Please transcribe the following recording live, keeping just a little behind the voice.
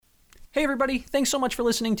Hey everybody, thanks so much for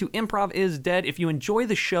listening to Improv is Dead. If you enjoy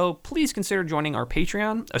the show, please consider joining our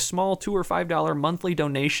Patreon. A small $2 or $5 monthly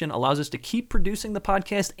donation allows us to keep producing the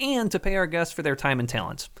podcast and to pay our guests for their time and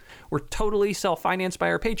talents. We're totally self-financed by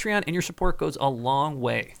our Patreon, and your support goes a long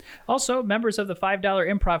way. Also, members of the $5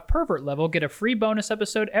 Improv Pervert level get a free bonus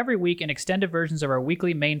episode every week and extended versions of our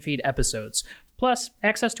weekly main feed episodes, plus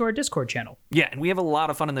access to our Discord channel. Yeah, and we have a lot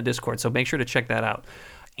of fun in the Discord, so make sure to check that out.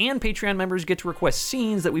 And Patreon members get to request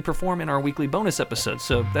scenes that we perform in our weekly bonus episodes,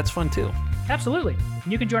 so that's fun too. Absolutely.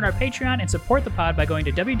 You can join our Patreon and support the pod by going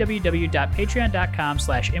to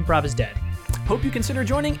www.patreon.com/improvisdead. Hope you consider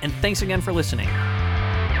joining, and thanks again for listening.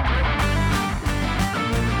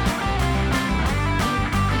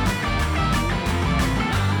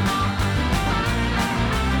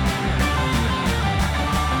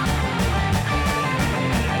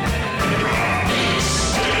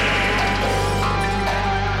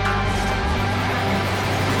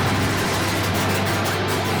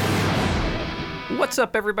 What's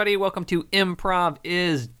up, everybody? Welcome to Improv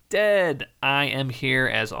is Dead. I am here,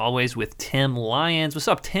 as always, with Tim Lyons. What's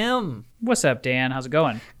up, Tim? What's up, Dan? How's it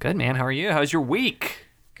going? Good, man. How are you? How's your week?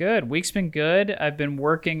 Good. Week's been good. I've been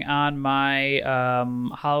working on my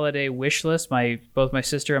holiday wish list. Both my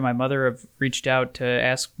sister and my mother have reached out to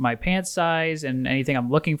ask my pant size and anything I'm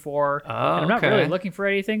looking for. Oh, and I'm not really looking for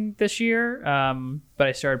anything this year, but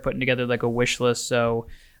I started putting together like a wish list, so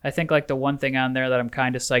I think like the one thing on there that I'm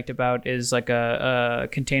kind of psyched about is like a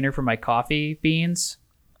container for my coffee beans.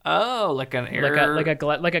 Oh, like an air...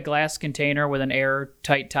 like a glass container with an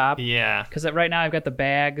airtight top. Yeah. Because right now I've got the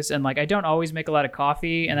bags, and like I don't always make a lot of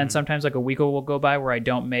coffee, and then sometimes like a week will go by where I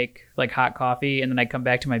don't make like hot coffee, and then I come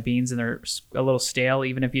back to my beans and they're a little stale,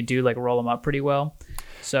 even if you do like roll them up pretty well.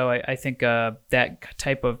 So I think that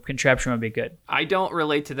type of contraption would be good. I don't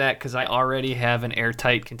relate to that because I already have an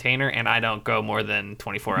airtight container, and I don't go more than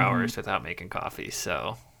 24 hours without making coffee.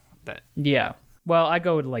 So that... Yeah. Well, I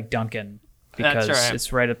go to like Dunkin' because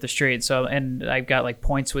it's right up the street. So, and I've got like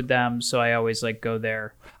points with them, so I always like go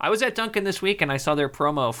there. I was at Dunkin' this week, and I saw their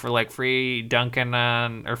promo for like free Dunkin'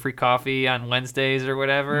 or free coffee on Wednesdays or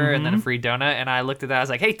whatever, and then a free donut. And I looked at that, I was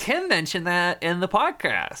like, "Hey, Tim mentioned that in the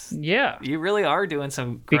podcast." Yeah, you really are doing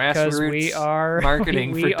some grassroots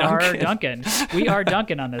marketing for Dunkin'. We are Dunkin'. We are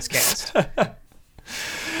Dunkin' on this cast.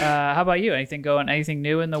 How about you? Anything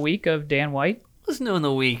new in the week of Dan White? What's new in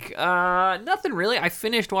the week? Nothing really. I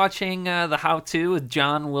finished watching the How To with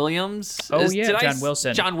John Williams. John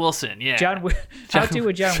Wilson. John Wilson, yeah. How To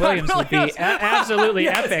with John Williams would be absolutely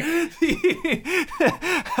epic.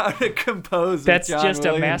 How to compose. That's with John just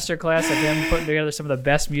Williams. a masterclass of him putting together some of the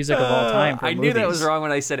best music of all time for I movies. knew that was wrong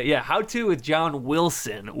when I said it. Yeah, How To with John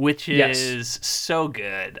Wilson, which is so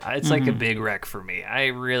good. It's like a big wreck for me. I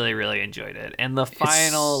really, really enjoyed it. And the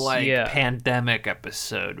final pandemic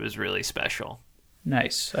episode was really special.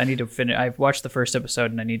 Nice. I need to finish. I've watched the first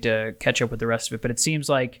episode and I need to catch up with the rest of it. But it seems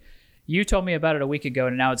like you told me about it a week ago,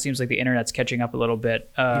 and now it seems like the internet's catching up a little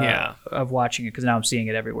bit of watching it because now I'm seeing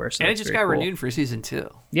it everywhere. So and it just got renewed for season 2.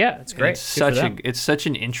 Yeah, it's great. It's such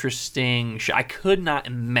an interesting show. I could not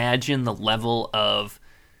imagine the level of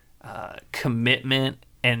commitment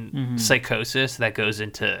and psychosis that goes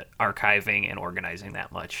into archiving and organizing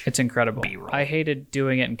that much. It's incredible. B-roll. I hated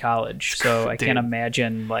doing it in college, so I can't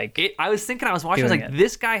imagine I was watching,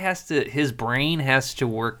 this guy his brain has to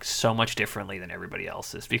work so much differently than everybody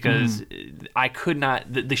else's because I could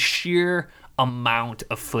not, the sheer amount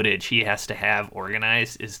of footage he has to have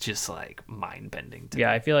organized is just like mind-bending to me.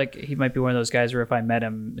 I feel like he might be one of those guys where if I met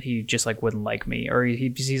him, he just like wouldn't like me, or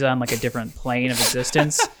he's on like a different plane of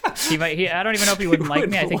existence. I don't even know if he wouldn't like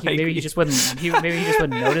me. I think maybe he just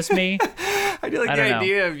wouldn't notice me. I do like the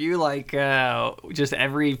idea of you like just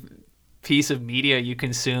every piece of media you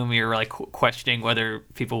consume, you're like questioning whether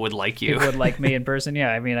people would like you. People would like me in person.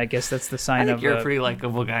 Yeah, I mean, I guess that's the sign of you're a pretty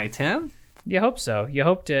likable guy, Tim. You hope so. You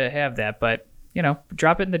hope to have that, but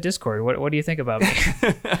drop it in the Discord. What do you think about me?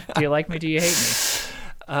 Do you like me? Do you hate me?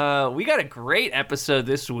 We got a great episode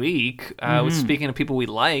this week. Speaking of people we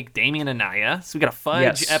like, Damien and Naya. So we got a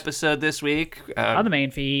Fudge episode this week. On the main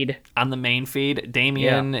feed.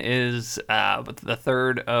 Damien is the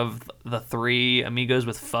third of the 3 amigos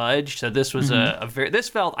with Fudge. So this was this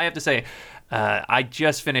felt, I have to say, I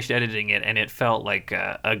just finished editing it, and it felt like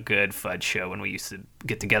a good Fudge show when we used to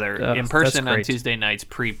get together in person on Tuesday nights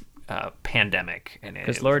pandemic.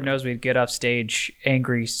 Because Lord knows we'd get off stage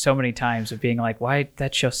angry so many times of being like, why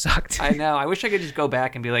that show sucked. I know. I wish I could just go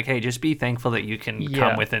back and be like, hey, just be thankful that you can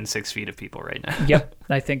come within 6 feet of people right now. Yep.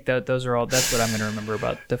 I think that that's what I'm going to remember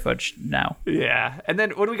about the Fudge now. Yeah. And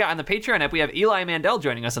then what do we got on the Patreon app? We have Eli Mandel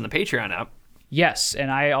joining us on the Patreon app. Yes, and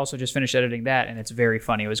I also just finished editing that, and it's very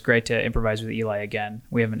funny. It was great to improvise with Eli again.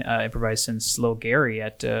 We haven't improvised since Lil Gary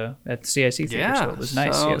at the CIC Theater, so it was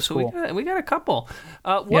nice. So, it was cool. we got a couple.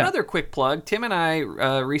 One other quick plug. Tim and I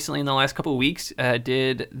recently in the last couple of weeks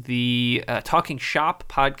did the Talking Shop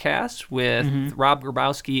podcast with Rob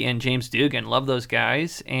Grabowski and James Dugan. Love those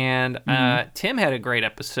guys. And Tim had a great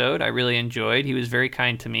episode. I really enjoyed. He was very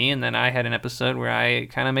kind to me. And then I had an episode where I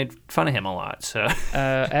kind of made fun of him a lot. So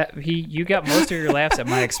you got most of your laughs at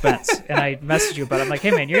my expense, and I messaged you about it. I'm like,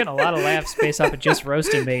 hey man, you're getting a lot of laughs based off of just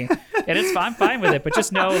roasting me, and I'm fine with it, but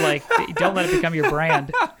just know, like, don't let it become your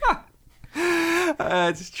brand.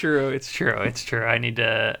 It's true. I need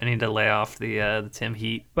to lay off the Tim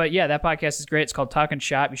heat. But yeah, that podcast is great. It's called Talking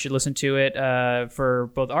Shop. You should listen to it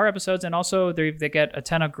for both our episodes, and also they get a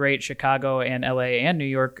ton of great Chicago and LA and New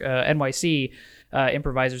York, NYC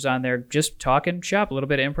improvisers on there, just talking shop, a little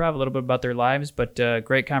bit of improv, a little bit about their lives, but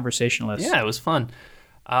great conversationalists. Yeah, it was fun.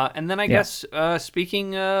 And then I guess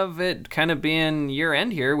speaking of it kind of being year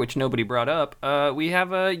end here, which nobody brought up, we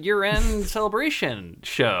have a year end celebration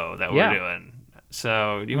show that we're doing.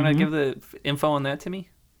 So do you want to give the info on that to me?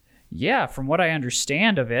 Yeah, from what I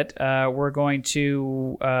understand of it, we're going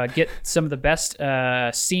to get some of the best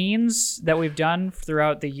scenes that we've done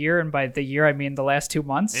throughout the year, and by the year I mean the last 2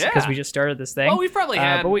 months, because we just started this thing. Oh, we've probably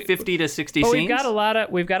had 50 to 60 scenes. We've got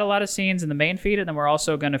a lot of scenes in the main feed, and then we're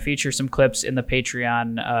also going to feature some clips in the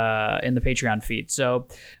Patreon feed. So.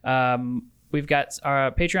 We've got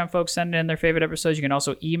our Patreon folks sending in their favorite episodes. You can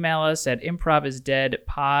also email us at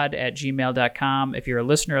improvisdeadpod@gmail.com. If you're a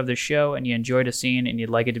listener of the show and you enjoyed a scene and you'd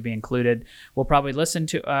like it to be included, we'll probably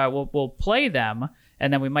we'll play them,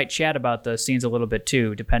 and then we might chat about the scenes a little bit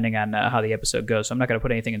too, depending on how the episode goes. So I'm not going to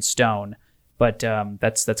put anything in stone, but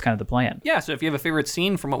that's kind of the plan. Yeah, so if you have a favorite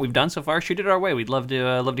scene from what we've done so far, shoot it our way. We'd love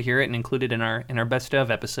to hear it and include it in our best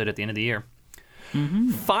of episode at the end of the year.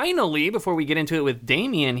 Finally, before we get into it with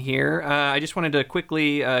Damien here, I just wanted to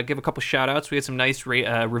quickly give a couple shout-outs. We had some nice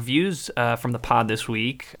reviews from the pod this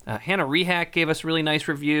week. Hannah Rehack gave us a really nice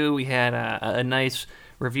review. We had a nice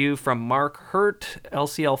review from Mark Hurt,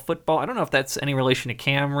 LCL Football. I don't know if that's any relation to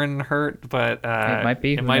Cameron Hurt, but it might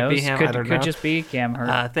be. It might be him. I don't know. Could just be Cam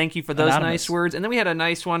Hurt. Thank you for those nice words. And then we had a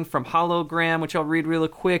nice one from Hologram, which I'll read real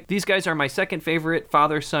quick. These guys are my second favorite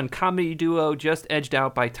father-son comedy duo, just edged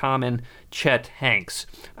out by Tom and Chet Hanks.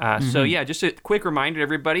 So yeah, just a quick reminder to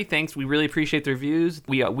everybody. Thanks. We really appreciate the reviews.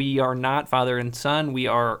 We are not father and son. We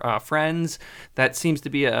are friends. That seems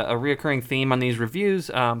to be a reoccurring theme on these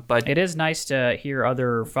reviews. But it is nice to hear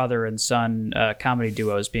other father and son comedy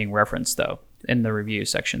duos being referenced, though, in the review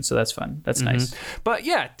section. So that's fun. That's nice. But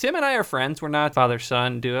yeah, Tim and I are friends. We're not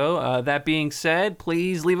father-son duo. That being said,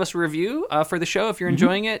 please leave us a review for the show if you're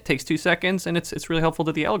enjoying it. It takes 2 seconds, and it's really helpful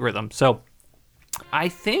to the algorithm. So I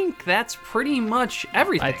think that's pretty much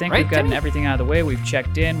everything. I think right, we've gotten Timmy? everything out of the way. We've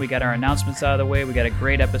checked in. We got our announcements out of the way. We got a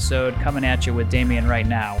great episode coming at you with Damien right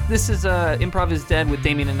now. This is Improv is Dead with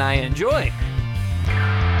Damien and I. Enjoy.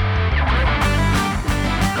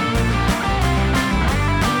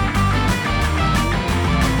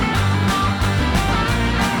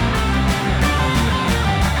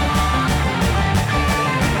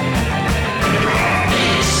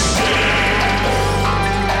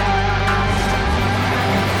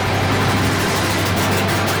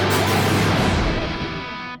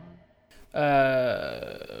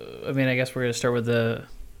 I mean, I guess we're going to start with the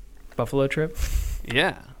Buffalo trip.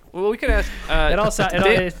 Yeah. Well, we could ask.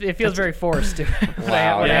 It feels very forced.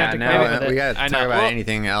 Wow. Yeah. Now we got to talk about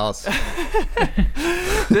anything else.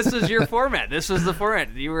 This is your format. This was the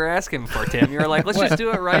format you were asking for, Tim. You were like, let's just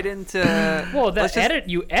do it right into. Well,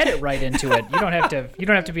 you edit right into it. You don't have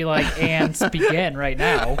to be like, and begin right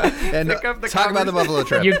now. And talk about the Buffalo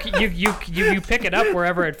trip. You pick it up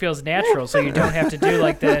wherever it feels natural, so you don't have to do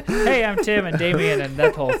like the hey, I'm Tim and Damien and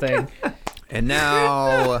that whole thing. And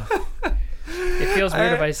now. It feels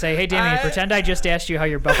weird if I say, hey, Damien, pretend I just asked you how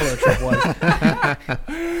your Buffalo trip was.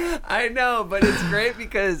 I know, but it's great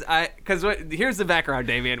because here's the background,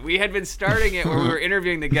 Damien. We had been starting it where we were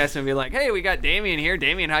interviewing the guests and be like, hey, we got Damien here.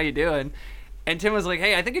 Damien, how you doing? And Tim was like,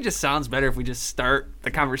 hey, I think it just sounds better if we just start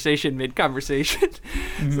the conversation mid-conversation.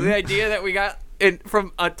 Mm-hmm. So the idea that we got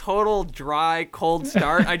from a total dry, cold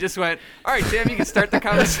start, I just went, all right, Tim, you can start the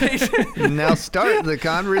conversation. Now start the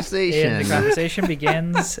conversation. And the conversation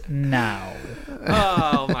begins now.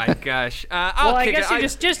 Oh, my gosh. I guess you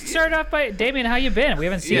just start off by, Damien, how you been? We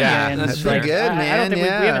haven't seen you. That's pretty good, man. I don't think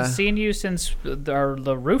we haven't seen you since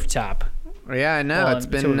the rooftop. Yeah, I know. It's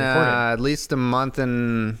been at least a month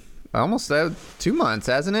and... almost 2 months,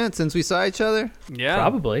 hasn't it, since we saw each other? Yeah.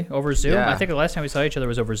 Probably. Over Zoom. Yeah. I think the last time we saw each other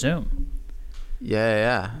was over Zoom.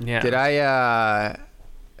 Yeah. Did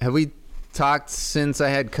have we talked since I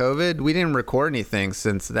had COVID? We didn't record anything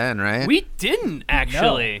since then, right? We didn't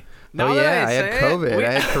actually. No. I had COVID.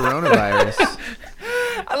 I had coronavirus.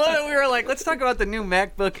 I love that we were like, let's talk about the new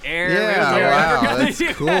MacBook Air. Yeah, wow, that's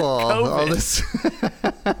cool. All this.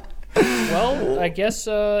 Well, I guess.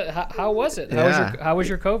 How was it? How was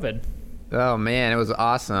your COVID? Oh man, it was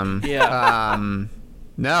awesome. Yeah.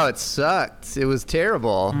 No, it sucked. It was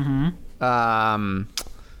terrible. Mm-hmm.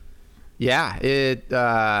 Yeah, it. It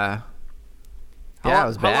was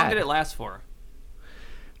bad. How long did it last for?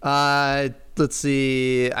 Let's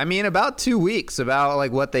see. I mean, about 2 weeks. About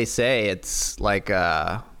like what they say. It's like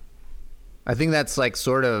I think that's like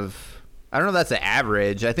sort of. I don't know if that's the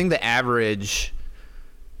average. I think the average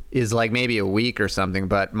is like maybe a week or something,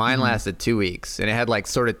 but mine lasted 2 weeks, and it had like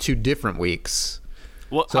sort of 2 different weeks.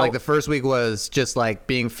 Well, so like the first week was just like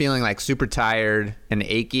feeling like super tired and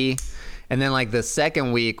achy, and then like the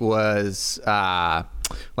second week was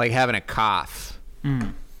like having a cough.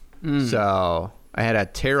 So I had a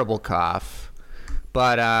terrible cough,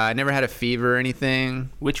 but I never had a fever or anything.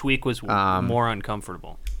 Which week was more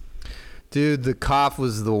uncomfortable? Dude, the cough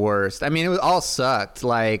was the worst. I mean, it was all sucked.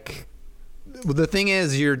 Like, the thing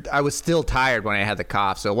is, I was still tired when I had the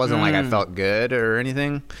cough, so it wasn't like I felt good or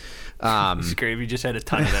anything. It's great. You just had a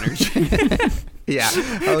ton of energy. Yeah,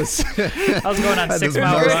 I was going on 6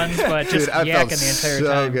 mile runs, but just yakking the entire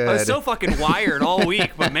time. Good. I was so fucking wired all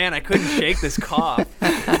week, but man, I couldn't shake this cough.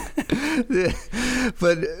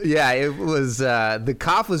 But yeah, it was the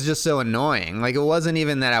cough was just so annoying. Like, it wasn't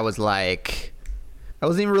even that I wasn't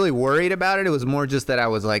even really worried about it. It was more just that I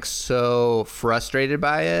was like so frustrated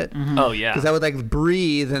by it. Mm-hmm. Oh yeah, because I would like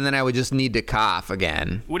breathe and then I would just need to cough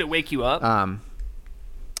again. Would it wake you up?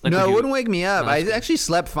 No, it wouldn't wake me up. I actually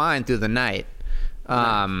slept fine through the night.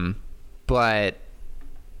 But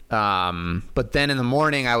then in the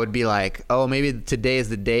morning I would be like, oh, maybe today is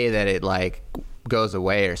the day that it like goes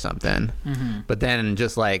away or something. But then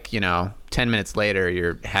just like, 10 minutes later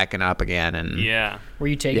you're hacking up again. And yeah. Were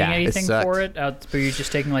you taking anything for it? Were you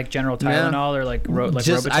just taking like general Tylenol or like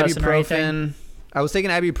just Robitussin or anything? ibuprofen? I was taking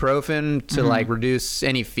ibuprofen to like reduce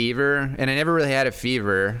any fever, and I never really had a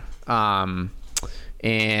fever.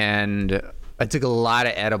 And I took a lot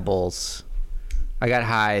of edibles. I got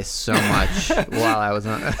high so much while I was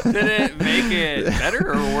on. Did it make it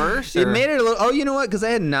better or worse? It made it a little. Oh, you know what? Because I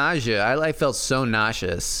had nausea. I felt so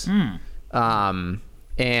nauseous.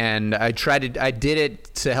 And I did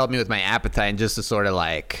it to help me with my appetite and just to sort of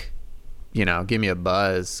like, give me a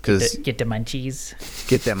buzz. Get the munchies.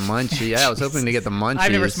 Get that munchie. Yeah, I was hoping to get the munchies.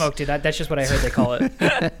 I've never smoked it. That's just what I heard they call it.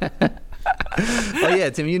 Oh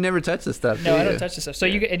yeah, Tim, you never touch this stuff. No, I don't touch this stuff. So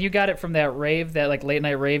you got it from that rave, that like late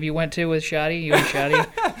night rave you went to with Shadi, you and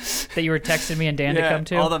Shadi, that you were texting me and Dan to come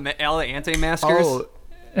to. All the anti-maskers. Oh.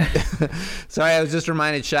 Sorry, I was just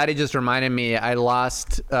reminded. Shadi just reminded me I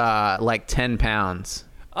lost like 10 pounds.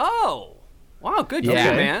 Oh. Wow, good for you,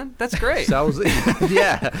 man. That's great. So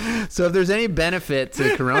yeah. So if there's any benefit to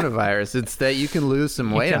coronavirus, it's that you can lose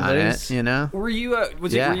some weight on it. Were you?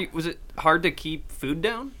 Was it hard to keep food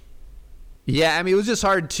down? Yeah, I mean, it was just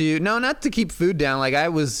hard to not to keep food down. Like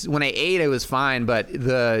when I ate, it was fine, but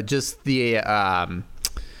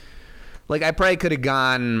like I probably could have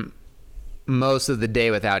gone most of the day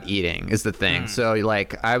without eating is the thing. So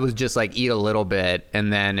like I was just like eat a little bit,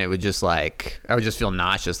 and then it would just like I would just feel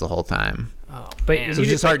nauseous the whole time. Oh, but man. So it was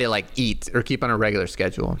just hard to like eat or keep on a regular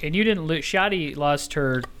schedule. And you didn't lose. Shadi lost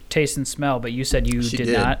her taste and smell, but you said you did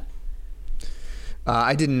not.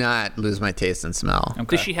 I did not lose my taste and smell.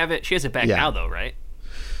 Okay. Does she have it? She has it back now, though, right?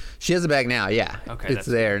 She has it back now, yeah. Okay, it's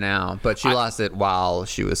there now, but she lost it while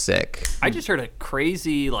she was sick. I just heard a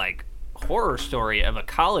crazy like horror story of a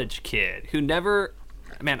college kid who never.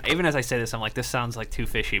 Man, even as I say this, I'm like, this sounds like too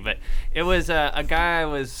fishy, but it was a guy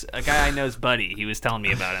I know's buddy. He was telling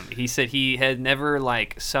me about him. He said he had never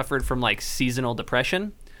like suffered from like seasonal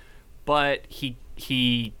depression, but he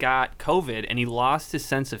got COVID and he lost his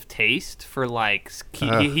sense of taste for like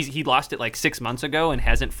he lost it like 6 months ago and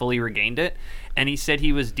hasn't fully regained it. And he said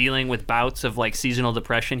he was dealing with bouts of like seasonal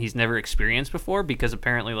depression he's never experienced before because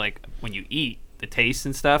apparently like when you eat the taste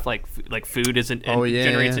and stuff like food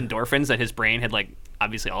generates endorphins that his brain had like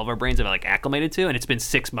obviously all of our brains have like acclimated to, and it's been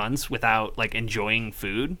 6 months without like enjoying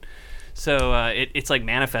food. So it's like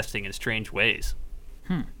manifesting in strange ways.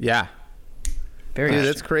 Yeah. Dude,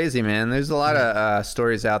 that's crazy, man. There's a lot of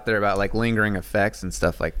stories out there about like lingering effects and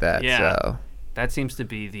stuff like that. Yeah, so that seems to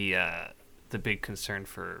be the big concern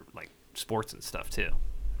for like sports and stuff too.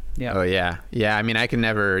 Yeah. Oh yeah. I mean, I can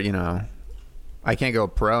never, I can't go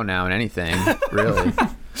pro now in anything, really.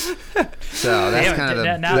 So that's kind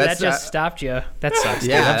of now that just stopped you. That sucks.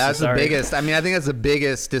 Yeah, dude. I'm so that's the sorry. biggest. I mean, I think that's the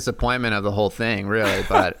biggest disappointment of the whole thing, really.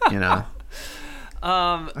 But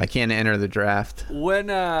I can't enter the draft. When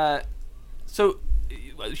so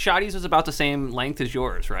Shotty's was about the same length as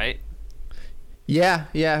yours, right? Yeah.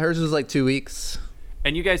 Hers was like 2 weeks.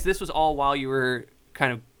 And you guys, this was all while you were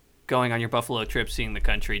kind of going on your Buffalo trip, seeing the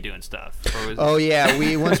country, doing stuff. Or was Oh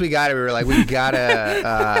yeah, once we got it, we were like, we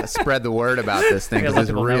gotta spread the word about this thing because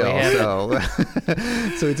it's real.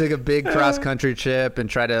 So we took a big cross country trip and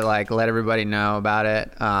tried to like let everybody know about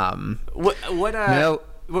it.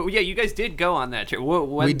 Well, yeah, you guys did go on that trip.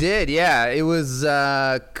 We did, yeah. It was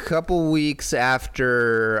a couple weeks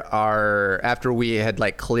after we had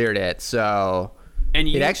like cleared it, so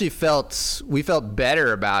it actually we felt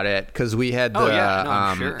better about it because we had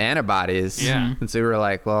the antibodies. Yeah. And so we were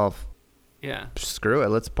like, well, yeah, screw it,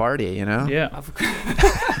 let's party, you know? Yeah. I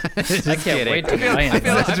can't wait to get my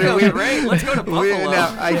I feel great. Let's go to Buffalo.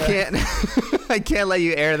 I can't let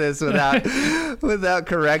you air this without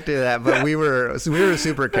correcting that. But we were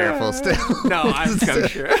super careful still. No, I'm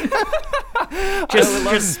sure.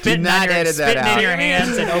 Just spitting in your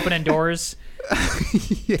hands and opening doors.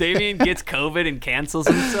 Damien gets COVID and cancels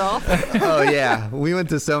himself. Oh yeah, we were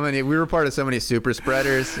part of so many super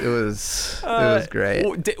spreaders. It was great.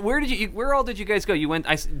 Where all did you guys go? You went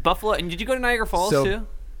Buffalo, and did you go to Niagara Falls too?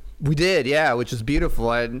 We did, yeah, which is beautiful.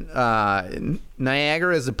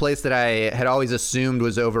 Niagara is a place that I had always assumed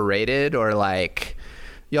was overrated, or like,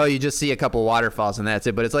 you just see a couple waterfalls and that's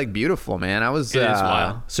it. But it's like beautiful, man. I was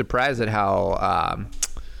surprised at how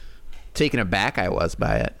taken aback I was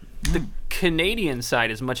by it. The Canadian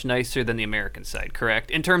side is much nicer than the American side,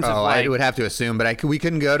 correct? In terms of I would have to assume, but we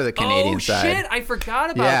couldn't go to the Canadian side. Oh shit! I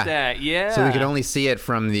forgot about that. Yeah. So we could only see it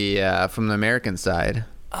from the American side.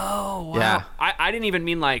 Oh wow! Yeah. I didn't even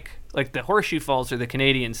mean like the Horseshoe Falls are the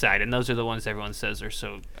Canadian side, and those are the ones everyone says are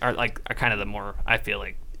kind of the more, I feel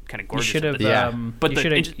like, kind of gorgeous.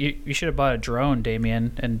 You should have bought a drone,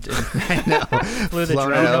 Damien, and flew the Flown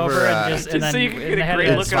drone over, and then so you could get a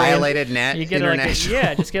great look violated net. You get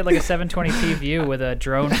international. just get like a 720p view with a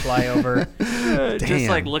drone flyover. Just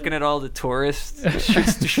like looking at all the tourist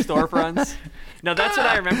storefronts. No, that's what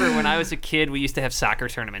I remember when I was a kid. We used to have soccer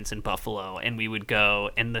tournaments in Buffalo, and we would go.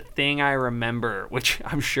 And the thing I remember, which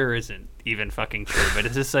I'm sure isn't even fucking true, but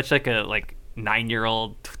it's just such like a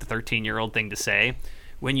 9-year-old, 13-year-old thing to say.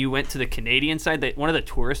 When you went to the Canadian side, one of the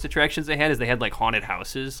tourist attractions they had is they had like haunted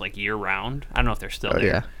houses like year round. I don't know if they're still there.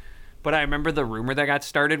 Yeah. But I remember the rumor that got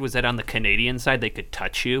started was that on the Canadian side they could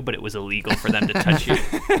touch you, but it was illegal for them to touch you.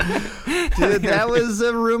 Dude, that was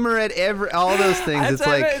a rumor at all those things. It's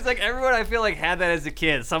like everyone I feel like had that as a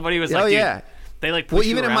kid. Somebody was like, yeah. They like push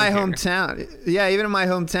even you in my here.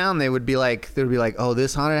 hometown, they would be like, oh,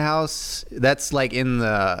 this haunted house, that's like in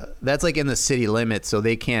the city limits, so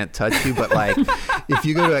they can't touch you. But like, if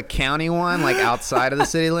you go to a county one, like outside of the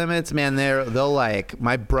city limits, man, they'll like,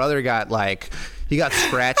 my brother got like, he got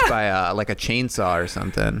scratched by a chainsaw or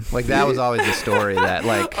something. Like that was always the story that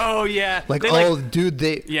like, oh yeah, like dude,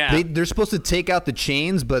 they're supposed to take out the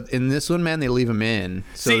chains, but in this one, man, they leave them in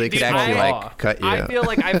so they could actually cut you. I feel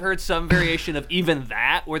like I've heard some variation of even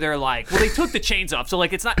that where they're like, well, they took the chains off, so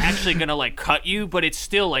like it's not actually gonna like cut you, but it's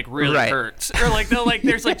still like really hurts, or like they'll like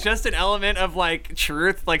there's like just an element of like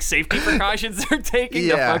truth, like safety precautions they're taking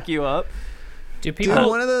to fuck you up. Do people?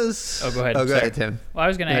 One of those. Oh, go ahead. Oh, go ahead, Tim. Well, I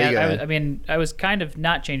was going to add. I was kind of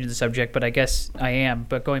not changing the subject, but I guess I am.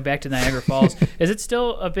 But going back to Niagara Falls, is it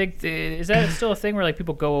still a big? Is that still a thing where like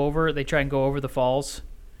people go over? They try and go over the falls.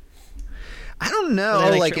 I don't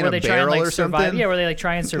know, like in a barrel or something. Yeah, where they like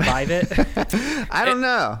try and survive it. I don't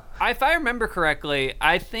know. If I remember correctly,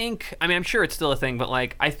 I'm sure it's still a thing, but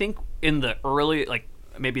like I think in the early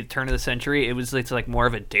maybe the turn of the century, it's like more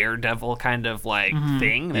of a daredevil kind of like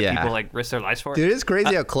thing that people like risk their lives for. Dude, it's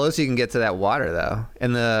crazy how close you can get to that water though,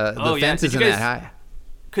 and the fence isn't that high.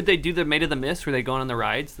 Could they do the Maid of the Mist? Were they going on the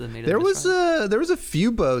rides? There was a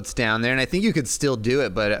few boats down there, and I think you could still do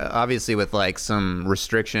it, but obviously with like some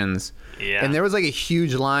restrictions. Yeah. And there was like a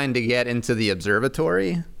huge line to get into the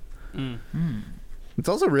observatory. It's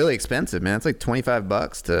also really expensive, man. It's like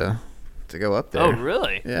 $25 to go up there. Oh,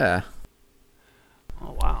 really? Yeah.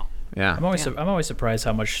 Oh, wow. Yeah. I'm always surprised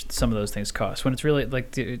how much some of those things cost. When it's really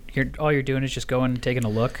like all you're doing is just going and taking a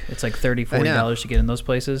look. It's like $30-$40 to get in those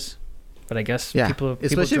places. But I guess people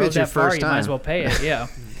especially drove if it's your that far, first you time. might as well pay it. Yeah.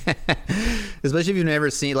 Especially if you've never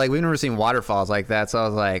seen, like, we've never seen waterfalls like that. So I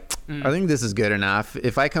was like, I think this is good enough.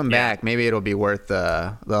 If I come back, maybe it'll be worth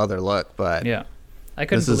the other look. But yeah. I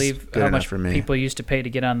couldn't This is believe good how enough much for me. people used to pay to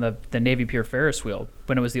get on the Navy Pier Ferris wheel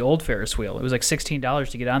when it was the old Ferris wheel. It was like $16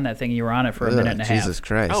 to get on that thing. You were on it for a Ugh, minute and a half. Jesus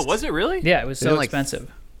Christ. Oh, was it really? Yeah, it was so Isn't it like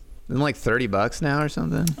expensive. Isn't it like $30 now or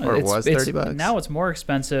something? Or it It's- was it's- $30? Now it's more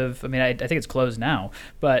expensive. I mean, I think it's closed now,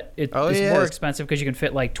 but it's yeah, more it's- expensive because you can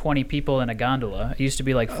fit like 20 people in a gondola. It used to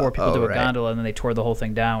be like 4 people to a right. gondola, and then they tore the whole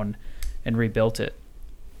thing down and rebuilt it.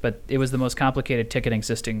 But it was the most complicated ticketing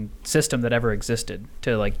system that ever existed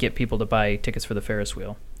to like get people to buy tickets for the Ferris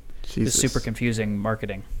wheel. Jesus. It's super confusing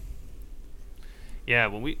marketing. Yeah,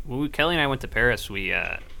 when Kelly and I went to Paris, we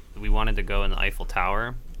wanted to go in the Eiffel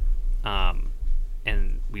Tower,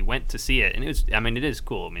 and we went to see it, and it is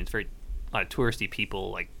cool. I mean, it's very a lot of touristy people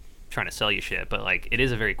like trying to sell you shit, but like it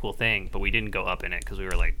is a very cool thing. But we didn't go up in it because we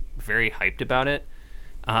were like very hyped about it.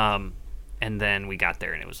 And then we got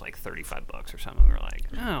there and it was like $35 or something. We were like,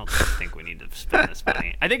 I don't think we need to spend this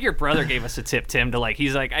money. I think your brother gave us a tip, Tim, to like,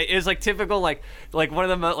 he's like, it was like typical, like one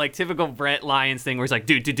of the like typical Brett Lyons thing where he's like,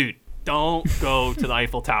 dude, don't go to the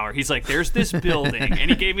Eiffel Tower. He's like, there's this building, and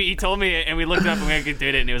he told me it, and we looked up and we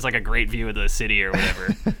did it, and it was like a great view of the city or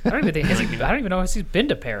whatever. I don't even know if he's been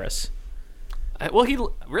to Paris. Well, he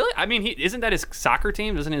really, I mean, isn't that his soccer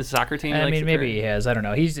team? Doesn't his soccer team? I like mean, maybe he has. I don't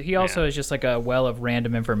know. He also is just like a well of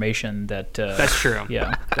random information that. That's true.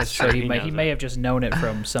 Yeah, that's so true. he may have just known it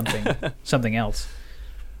from something else.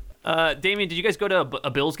 Damien, did you guys go to a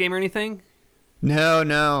Bills game or anything? No.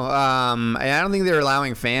 I don't think they're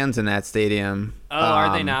allowing fans in that stadium. Oh,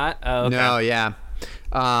 are they not? Oh, okay. No, yeah.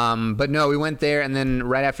 But no, we went there, and then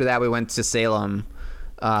right after that, we went to Salem.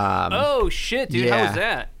 Oh shit, dude! yeah. How was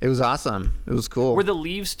that? It was awesome. It was cool. Were the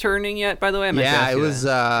leaves turning yet? By the way, I meant to Yeah, ask it you was.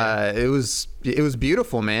 that. It was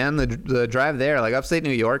beautiful, man. The drive there, like upstate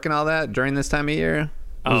New York and all that during this time of year,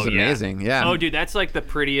 it was amazing. Yeah. Oh, dude, that's like the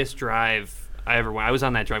prettiest drive I ever went. I was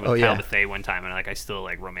on that drive with Kyle Bethay one time, and like I still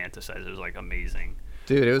like romanticize it. It was like amazing.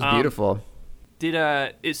 Dude, it was beautiful.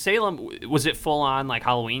 Is Salem, was it full on like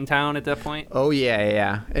Halloween town at that point? Oh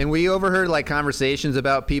yeah. And we overheard like conversations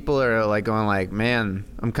about people are like going like, man,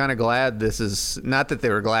 I'm kind of glad this is not that they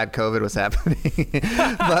were glad COVID was happening,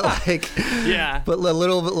 but like, yeah, but a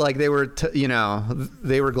little bit like they were,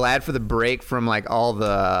 they were glad for the break from like all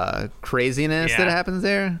the craziness that happens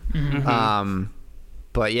there. Mm-hmm.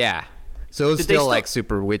 But yeah, so it was still like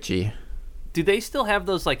super witchy. Do they still have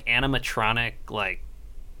those like animatronic like?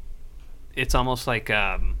 It's almost like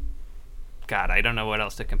God, I don't know what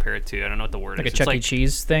else to compare it to. I don't know what the word like is. A Chuck E.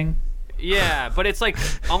 Cheese thing? Yeah, but it's like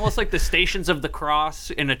almost like the Stations of the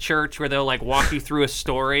Cross in a church where they'll like walk you through a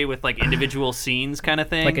story with like individual scenes kind of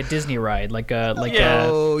thing. Like a Disney ride, like Pirates of the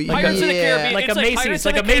Caribbean. Like It's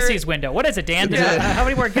a Macy's window. What is it, Dan? How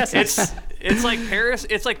many more guesses? It's like Paris.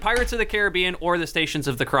 It's like Pirates of the Caribbean or the Stations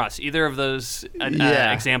of the Cross. Either of those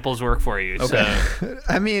examples work for you. Okay. So.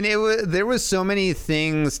 I mean, there was so many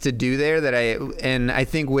things to do there that I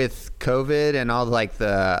think with COVID and all like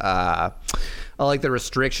the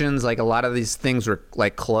restrictions, like a lot of these things were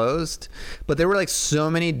like closed, but there were like so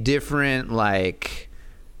many different like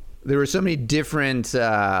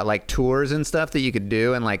tours and stuff that you could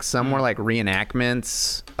do, and like some were like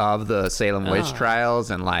reenactments of the Salem witch trials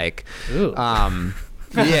and like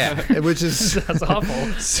yeah, which is that's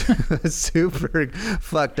awful. Super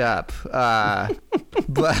fucked up.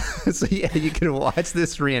 But so yeah, you can watch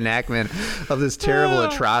this reenactment of this terrible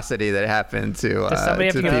atrocity that happened to. Does somebody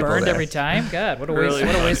have to get burned every time? God, what a waste!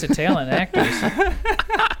 What a waste of talent, actors.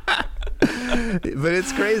 But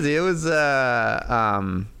it's crazy. It was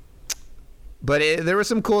but there was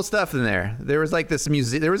some cool stuff in there. There was like this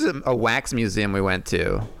museum. There was a wax museum we went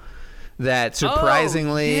to that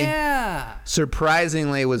surprisingly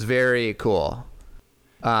was very cool.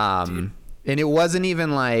 And it wasn't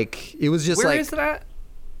even like, it was just Where like. is that?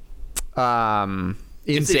 In Salem.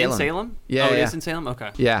 In Salem? Yeah. Oh, it is in Salem?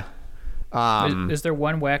 Okay. Yeah. Is there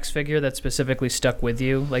one wax figure that specifically stuck with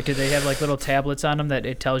you? Like, did they have like little tablets on them that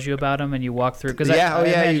it tells you about them and you walk through? You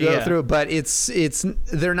go through. But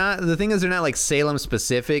they're not. The thing is, they're not like Salem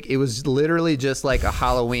specific. It was literally just like a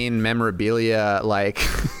Halloween memorabilia, like.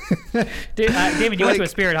 Dude, David, you went to a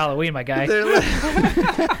Spirit Halloween, my guy. No,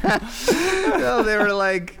 they were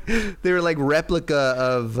like replica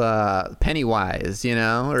of Pennywise,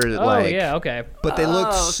 or okay. But they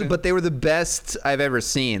but they were the best I've ever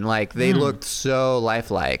seen. Like they looked so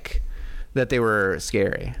lifelike that they were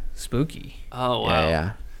scary. Spooky. Oh wow.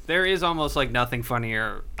 Yeah. There is almost like nothing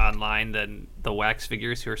funnier online than the wax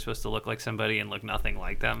figures who are supposed to look like somebody and look nothing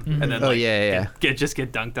like them, and then get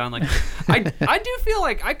dunked on. Like I do feel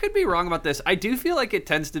like, I could be wrong about this, I do feel like it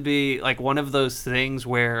tends to be like one of those things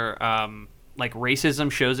where like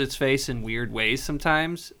racism shows its face in weird ways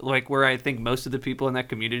sometimes, like where I think most of the people in that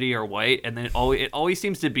community are white, and then it always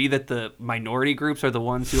seems to be that the minority groups are the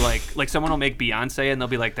ones who like someone will make Beyonce and they'll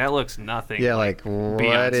be like, that looks nothing Yeah, like what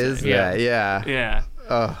Beyonce. is that? Yeah. Yeah.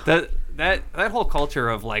 Oh. That whole culture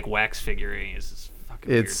of like wax figuring is just fucking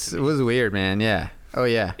weird to It me. was weird, man. Yeah. Oh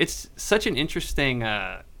yeah. It's such an interesting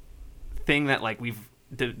thing that like we've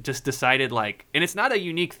just decided, like, and it's not a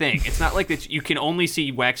unique thing. It's not like that you can only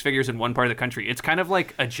see wax figures in one part of the country. It's kind of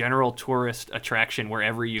like a general tourist attraction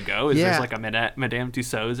wherever you go. Yeah. There's like a Madame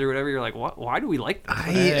Tussauds or whatever. You're like, what? Why do we like this?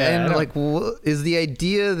 And like, is the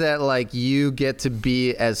idea that like you get to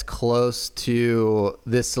be as close to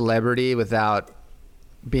this celebrity without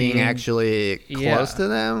being actually close to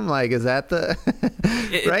them? Like, is that the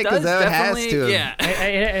right? Because that has to. Yeah.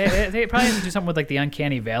 They probably have to do something with like the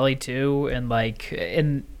Uncanny Valley too, and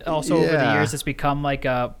also over the Yeah. years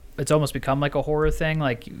it's almost become like a horror thing.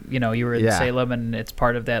 Like, you know, you were in Yeah. Salem, and it's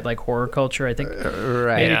part of that like horror culture. I think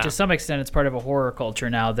Right. maybe Yeah. to some extent it's part of a horror culture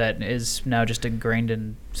now that is now just ingrained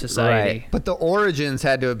in society. Right. But the origins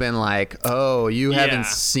had to have been like, oh, you Yeah. haven't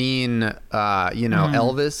seen,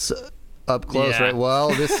 Elvis up close, Yeah. right? Well,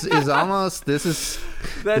 this is almost. Looks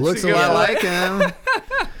a good lot one. like him.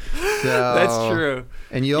 So, That's true.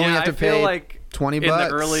 And you only Yeah, have to I feel pay like $20. in the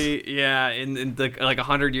early, in the like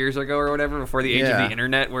 100 years ago or whatever, before the age Yeah. of the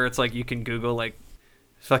internet, where it's like you can Google like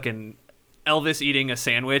fucking Elvis eating a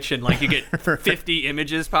sandwich and like you get 50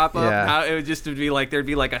 images pop up. Yeah. Now it would just be like there'd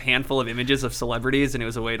be like a handful of images of celebrities, and it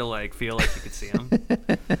was a way to like feel like you could see them.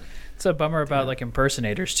 It's a bummer about like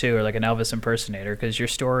impersonators too, or like an Elvis impersonator, because your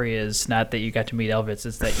story is not that you got to meet Elvis;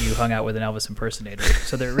 it's that you hung out with an Elvis impersonator.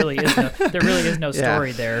 So there really is no Yeah.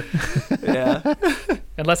 story there, Yeah.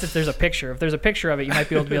 unless there's a picture. If there's a picture of it, you might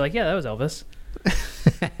be able to be like, yeah, that was Elvis.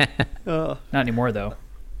 Oh. Not anymore though.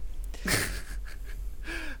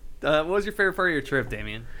 What was your favorite part of your trip,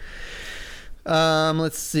 Damien?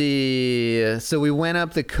 Let's see. So we went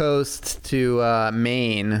up the coast to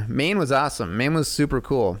Maine. Maine was awesome. Maine was super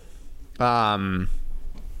cool.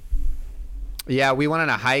 Yeah, we went on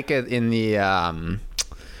a hike in the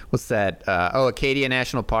what's that? Acadia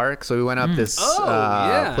National Park. So we went up this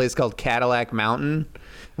yeah. place called Cadillac Mountain.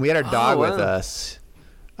 We had our dog with wow. us,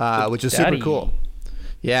 which was Dottie. super cool.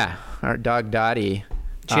 Yeah, our dog Dottie.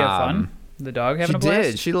 Did she have fun? The dog having She a blast?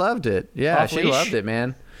 did. She loved it. Yeah, Off she leash? loved it,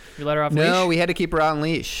 man. You let her off No, leash? we had to keep her on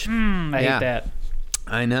leash. I yeah. hate that.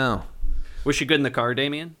 I know. Was she good in the car,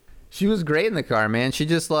 Damien? She was great in the car, man. She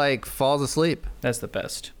just like falls asleep. That's the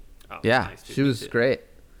best. Oh, Yeah, nice, dude. she Me was too. great.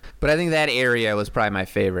 But I think that area was probably my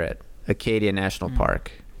favorite, Acadia National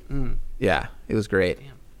Park. Mm. Yeah, it was great.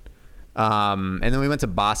 And then we went to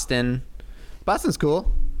Boston. Boston's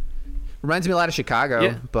cool. Reminds me a lot of Chicago,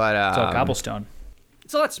 Yeah. but It's all cobblestone.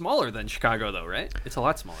 It's a lot smaller than Chicago, though, right? It's a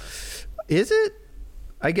lot smaller. is it?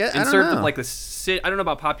 I guess In I don't terms know. of like the city, I don't know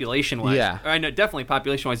about population wise. Yeah. I know definitely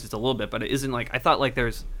population wise it's a little bit, but it isn't like I thought. Like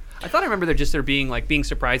I remember there being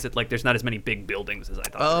surprised that like there's not as many big buildings as I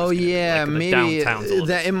thought. there Oh was gonna be. yeah, Like, the maybe downtown's a little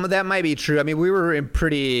bit- that might be true. I mean, we were in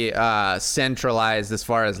pretty centralized as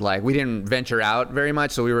far as like we didn't venture out very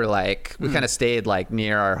much, so we were like we kind of stayed like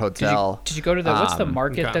near our hotel. Did you go to the what's the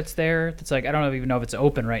market okay. that's there? That's like I don't even know if it's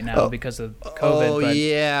open right now because of COVID. Oh but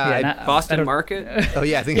yeah, not- I Boston don't- Market. oh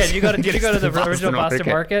yeah. I think Yeah, did you go to the Boston original Boston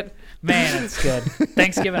Market? Man, it's good.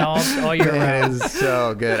 Thanksgiving all year Man, round. it is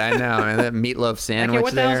so good. I know, man. That meatloaf Like, sandwich yeah,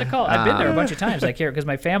 what the hell is there. it called? I've been there a bunch of times. Like here, because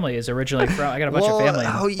my family is originally from. I got a bunch of family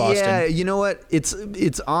in Boston. yeah, you know what? It's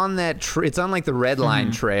on that. It's on like the Red Line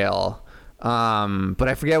Mm-hmm. Trail, but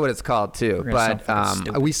I forget what it's called too. We're gonna But sound fucking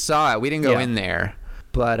stupid. we saw it. We didn't go Yeah. in there,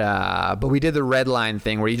 but we did the Red Line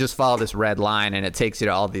thing where you just follow this red line and it takes you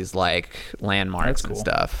to all these like landmarks That's and cool.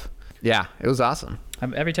 stuff. Yeah, it was awesome.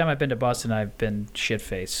 Every time I've been to Boston, I've been shit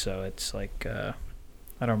faced. So it's like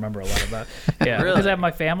I don't remember a lot about. Yeah, Really? because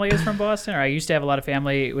my family is from Boston, or I used to have a lot of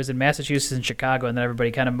family. It was in Massachusetts and Chicago, and then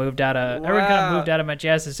everybody kind of moved out of. Everyone kind of Wow. moved out of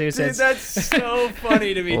Massachusetts. Dude, that's so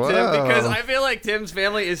funny to me, Tim, Whoa. because I feel like Tim's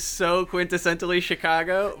family is so quintessentially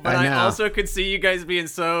Chicago, but I I know. also could see you guys being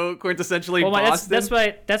so quintessentially well, Boston.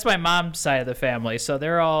 that's my mom's side of the family. So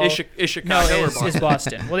they're all Is Chicago or is Boston?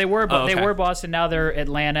 Boston. Well, they were Oh, okay. they were Boston. Now they're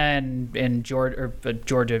Atlanta and Georgia,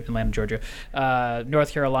 Atlanta, Georgia,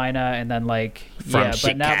 North Carolina, and then like From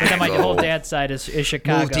but then my Chicago. whole dad's side is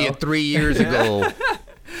Chicago. Moved here 3 years ago.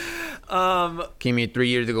 Came here 3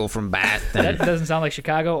 years ago from Boston. That doesn't sound like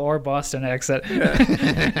Chicago or Boston accent.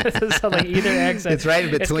 It doesn't sound like either accent. It's right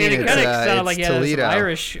in between. It kind of sounded It's like you had some Toledo.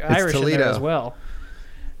 Irish It's in Toledo. there as well.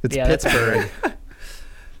 It's Yeah, that's Pittsburgh.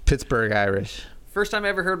 Pittsburgh Irish. First time I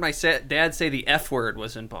ever heard my dad say the F word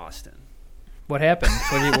was in Boston. What happened?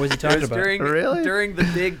 What was he talking about? During the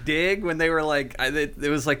big dig when they were like, it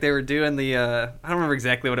was like they were doing the, I don't remember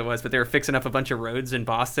exactly what it was, but they were fixing up a bunch of roads in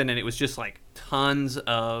Boston, and it was just like tons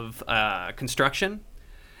of construction.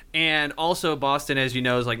 And also Boston, as you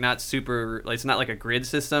know, is like not super, like, it's not like a grid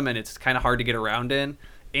system, and it's kind of hard to get around in.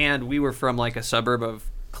 And we were from like a suburb of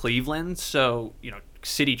Cleveland, so, you know,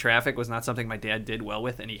 city traffic was not something my dad did well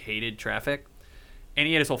with, and he hated traffic. And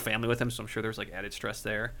he had his whole family with him, so I'm sure there was like added stress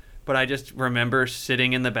there. But I just remember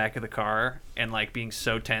sitting in the back of the car and like being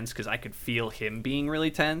so tense because I could feel him being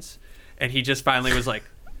really tense. And he just finally was like,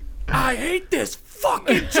 I hate this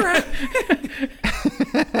fucking traffic.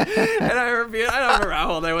 And I don't remember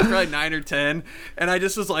how old I was, probably 9 or 10. And I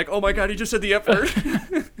just was like, oh my God, he just said the F word.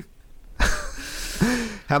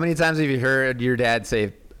 How many times have you heard your dad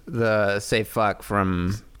say fuck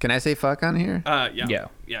from... Can I say fuck on here? Yeah,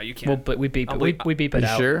 you can. Well, but we beep it. We beep it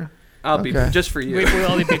out. Sure? I'll beep it just for you. We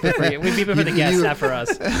only beep it for you. We beep it for the guests, not for us.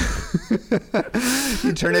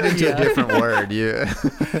 You turn it into a different word.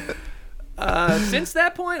 Since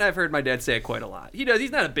that point, I've heard my dad say it quite a lot. He does. He's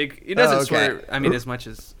not a big. He doesn't swear. I mean, as much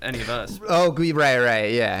as any of us. Oh,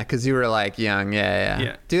 right. Yeah, because you were like young.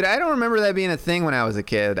 Yeah. Dude, I don't remember that being a thing when I was a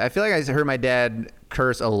kid. I feel like I heard my dad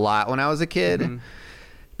curse a lot when I was a kid. Mm-hmm.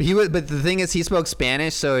 But the thing is, he spoke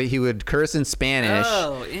Spanish, so he would curse in Spanish.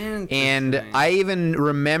 Oh, interesting. And I even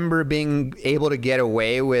remember being able to get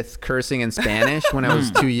away with cursing in Spanish when I was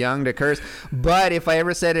too young to curse. But if I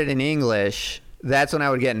ever said it in English, that's when I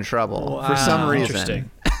would get in trouble for some reason. Interesting.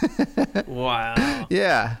 Wow.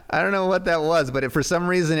 Yeah, I don't know what that was, but for some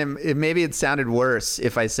reason, maybe it sounded worse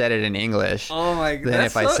if I said it in English. Oh my God! Than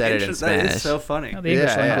if I said it in Spanish. That is so funny. No, the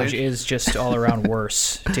English language is just all around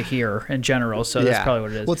worse to hear in general, so that's probably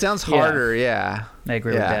what it is. Well, it sounds harder. Yeah. I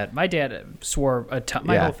agree with that. My dad swore a ton.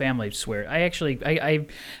 My whole family swear. I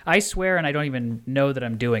swear, and I don't even know that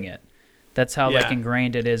I'm doing it. That's how like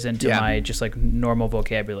ingrained it is into my just like normal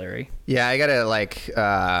vocabulary. Yeah, I gotta like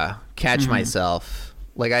catch myself.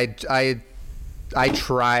 Like I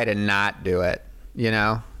try to not do it. You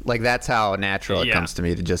know, like that's how natural it comes to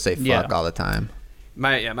me to just say fuck all the time.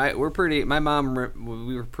 My mom,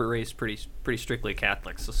 we were raised pretty strictly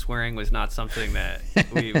Catholic, so swearing was not something that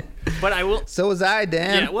we. But I will. So was I,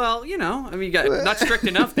 Dan. Yeah, well, you know, I mean, not strict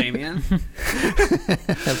enough, Damien.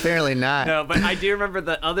 Apparently not. No, but I do remember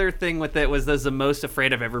the other thing with it was the most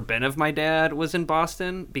afraid I've ever been of my dad was in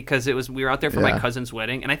Boston because we were out there for my cousin's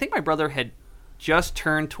wedding, and I think my brother had just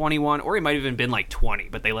turned 21, or he might have even been like 20,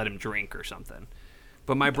 but they let him drink or something.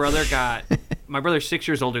 But my brother's 6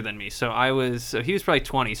 years older than me, so he was probably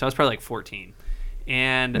 20, so I was probably like 14.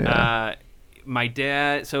 And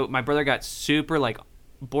my brother got super like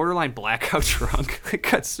borderline blackout drunk,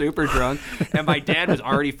 got super drunk, and my dad was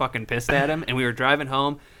already fucking pissed at him, and we were driving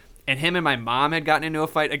home, and him and my mom had gotten into a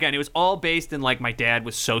fight. Again, it was all based in like my dad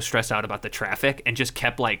was so stressed out about the traffic and just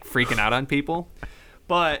kept like freaking out on people.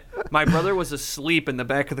 But my brother was asleep in the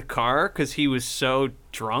back of the car because he was so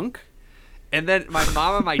drunk. And then my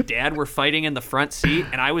mom and my dad were fighting in the front seat,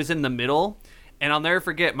 and I was in the middle. And I'll never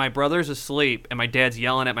forget, my brother's asleep, and my dad's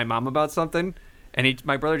yelling at my mom about something. And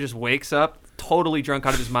my brother just wakes up, totally drunk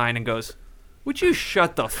out of his mind, and goes, "Would you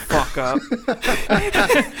shut the fuck up?"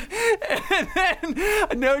 And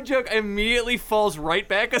then, no joke, immediately falls right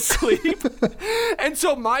back asleep. And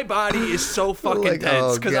so my body is so fucking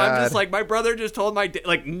tense because I'm just like, my brother just told my dad,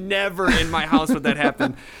 like, never in my house would that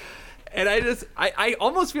happen. And I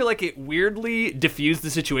almost feel like it weirdly diffused the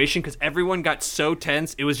situation because everyone got so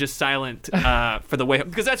tense, it was just silent for the way,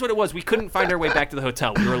 because that's what it was. We couldn't find our way back to the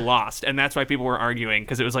hotel. We were lost, and that's why people were arguing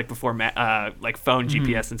because it was like before like phone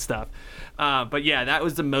GPS and stuff. But yeah, that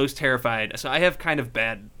was the most terrified. So I have kind of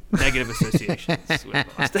bad negative associations with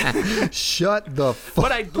Boston. Shut the fuck up.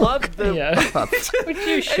 But I love the... Would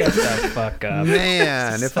you shut the fuck up?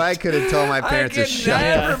 Man, if I could have told my parents to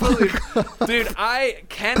shut the fuck up. Dude, I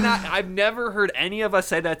cannot... I've never heard any of us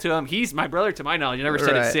say that to him. He's my brother, to my knowledge. I never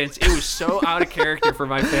said it since. It was so out of character for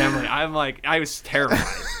my family. I'm like... I was terrified.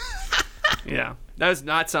 Yeah. That was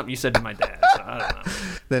not something you said to my dad, so I don't know.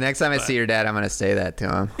 The next time I see your dad, I'm going to say that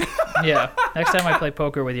to him. Yeah. Next time I play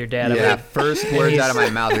poker with your dad, yeah, first words out of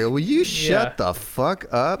my mouth. Will you shut the fuck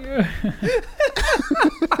up?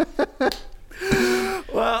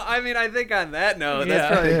 Well, I mean, I think on that note,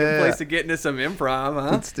 that's probably a good place to get into some improv,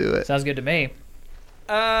 huh? Let's do it. Sounds good to me.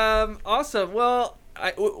 Awesome. Well,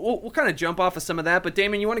 we'll kind of jump off of some of that, but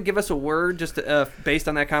Damon, you want to give us a word just based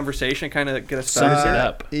on that conversation, kind of get us started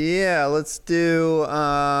up? Yeah, let's do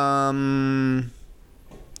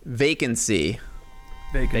vacancy.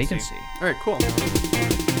 Vacancy. All right, cool.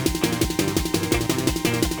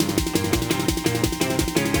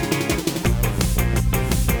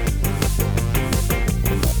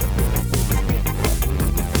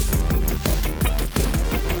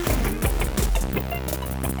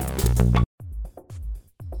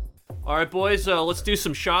 right, boys, let's do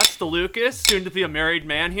some shots to Lucas, soon to be a married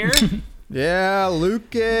man here. Yeah,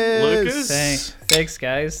 Lucas. Thanks,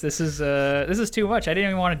 guys. This is too much. I didn't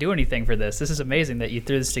even want to do anything for this. This is amazing that you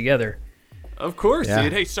threw this together. Of course, Yeah.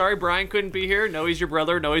 dude. Hey, sorry Brian couldn't be here. Know he's your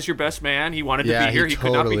brother. Know he's your best man. He wanted to Yeah, be here. he He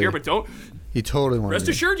could not be totally- here, but don't. He totally wanted Rest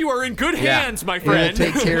to. assured, you are in good Yeah. hands, my He will friend.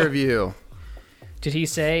 take care of you. Did he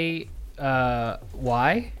say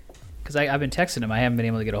why? Because I've been texting him. I haven't been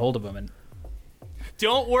able to get a hold of him. And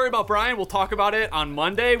Don't worry about Brian. We'll talk about it on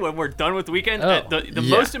Monday when we're done with the weekend. Oh. The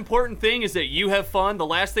Yeah. most important thing is that you have fun. The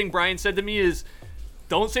last thing Brian said to me is,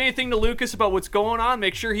 don't say anything to Lucas about what's going on.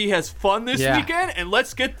 Make sure he has fun this Yeah. weekend, and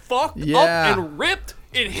let's get fucked Yeah. up and ripped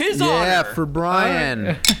in his Yeah, honor. for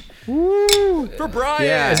Brian. For Brian.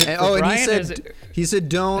 Yeah. Is it And, for and Brian, or is it- he said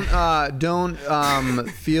don't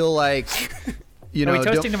feel like you are know we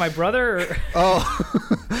toasting to my brother? Or?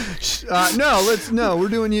 no, we're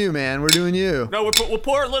doing you, man. We're doing you. No, we'll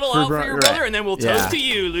pour a little For out for Bri- your right. brother, and then we'll Yeah. toast to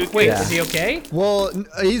you, Lucas. Wait, Yeah. is he okay? Well,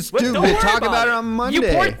 he's Well, dude. don't We'll worry talk about about it it. on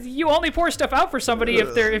Monday. You only pour stuff out for somebody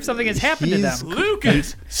if something has happened to He's- them.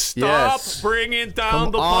 Lucas, stop Yes. bringing down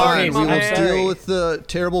Come the on, party, we my will man. sorry. deal with the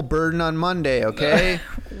terrible burden on Monday. Okay.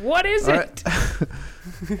 What is All it?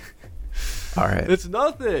 right. All right. It's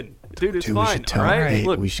nothing, dude. It's Dude, we fine. should tell all him. right, Hey,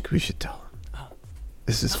 look. we should tell him.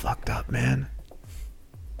 This is fucked up, man.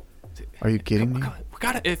 Are you kidding me? We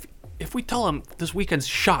gotta if we tell him this weekend's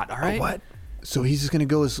shot, all right? What? So he's just gonna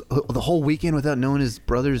go the whole weekend without knowing his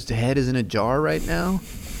brother's head is in a jar right now,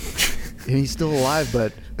 and he's still alive.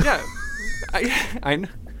 But Yeah, I know.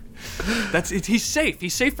 He's safe.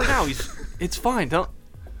 He's safe for now. It's fine.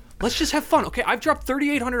 Let's just have fun, okay? I've dropped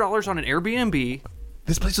 $3,800 on an Airbnb.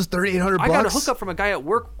 this place was $3,800. I got a hookup from a guy at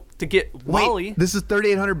work to get Wait, Wally. this is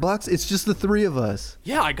 $3,800. It's just the three of us.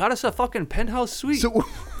 Yeah, I got us a fucking penthouse suite. So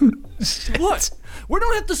What? We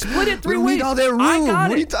don't have to split it three We don't ways. need all that I room. got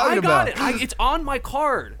What are it. you talking I got about? it. It's on my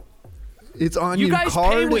card. It's on You your guys pay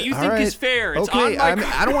card. what you think All is fair. It's okay, on my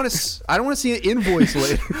I don't want to. I don't want to see an invoice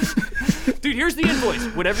later. Dude, here's the invoice.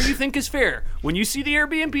 Whatever you think is fair. When you see the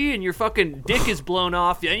Airbnb and your fucking dick is blown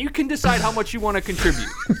off, then you can decide how much you want to contribute.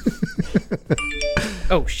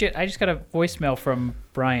 Oh shit! I just got a voicemail from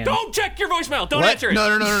Brian. Don't check your voicemail. Don't What? answer it.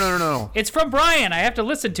 No. It's from Brian. I have to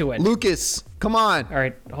listen to it. Lucas, come on. All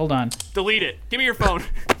right, hold on. Delete it. Give me your phone.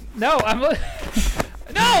 No,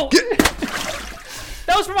 no.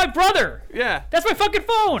 That was for my brother. Yeah. That's my fucking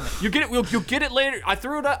phone. You get it. You'll get it later. I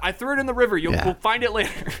threw it in the river. Yeah. We'll find it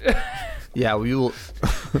later. Yeah, we will.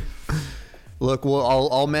 Look,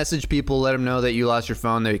 I'll message people, let them know that you lost your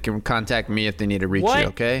phone. They can contact me if they need to reach What you.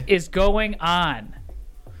 Okay. is going on?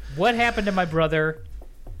 What happened to my brother?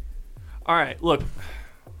 All right. Look.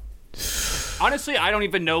 Honestly, I don't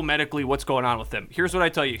even know medically what's going on with him. Here's what I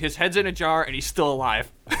tell you. His head's in a jar and he's still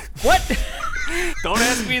alive. What Don't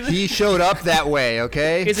ask me this. He showed up that way.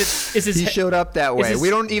 Okay. is it? Is his He showed up that way. his- We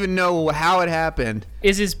don't even know how it happened.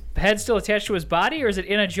 is his head still attached to his body, or is it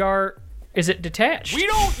in a jar? Is it detached? We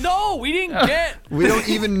don't know. We didn't get. We don't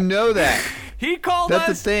even know that. He called That's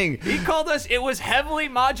us. the thing. He called us. It was heavily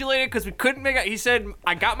modulated because we couldn't make it. He said,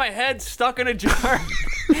 I got my head stuck in a jar.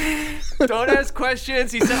 Don't ask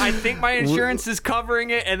questions. He said, I think my insurance is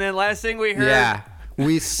covering it. And then last thing we heard Yeah.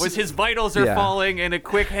 was his vitals are Yeah. falling and a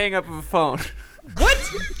quick hang up of a phone. What?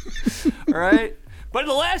 All right? But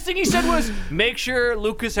the last thing he said was, make sure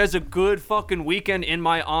Lucas has a good fucking weekend in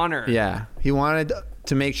my honor. Yeah. He wanted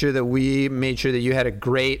to make sure that we made sure that you had a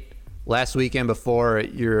great last weekend before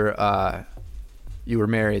you were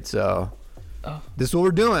married. So this is what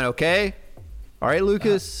we're doing, okay? All right,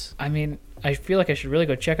 Lucas. I mean, I feel like I should really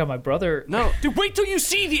go check on my brother. No. Dude, wait till you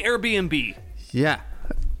see the Airbnb. Yeah.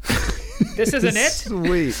 This isn't it.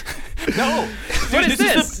 Sweet. No. What Dude, is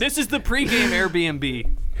this? This is the pregame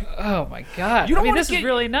Airbnb. Oh my god! You don't I mean, wanna this get- is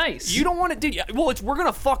really nice. You don't want to do. Well, we're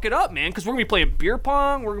gonna fuck it up, man. Because we're gonna be playing beer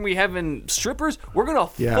pong. We're gonna be having strippers. We're gonna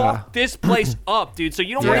Yeah. fuck this place up, dude. So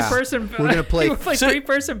you don't Yeah. want. Three-person. We're gonna play- You play So-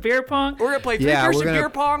 three-person beer pong. We're gonna play Yeah, three-person we're gonna- beer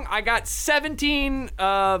pong. I got 17.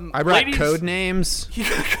 I brought ladies. code names.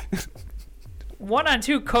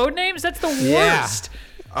 1-on-2 code names. That's the Yeah. worst.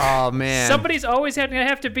 Oh man. Somebody's always gonna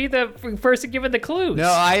have to be the person giving the clues. No,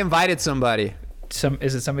 I invited somebody.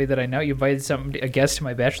 Is it somebody that I know? You invited a guest to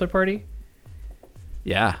my bachelor party?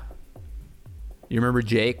 Yeah. You remember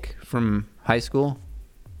Jake from high school?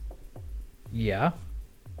 Yeah.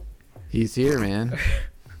 He's here, man.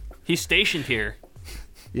 He's stationed here.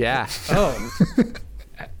 Yeah. Oh.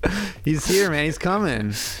 He's here, man. He's coming.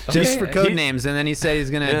 Just for code He- names. And then he said he's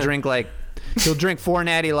going to Yeah. drink he'll drink 4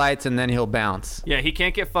 natty lights and then he'll bounce. Yeah, he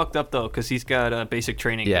can't get fucked up though, because he's got basic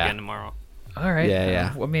training Yeah. again tomorrow. All right. Yeah,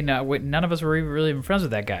 yeah. I mean, none of us were really even friends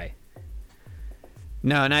with that guy.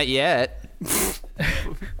 No, not yet.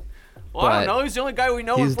 Well, I don't But know. He's the only guy we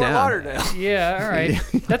know in he's Fort down. Lauderdale. Yeah, all right.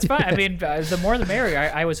 That's fine. I mean, the more the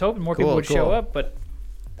merrier. I was hoping more people Cool, would show cool. up, but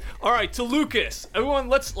All right, to Lucas. Everyone,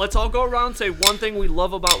 let's all go around and say one thing we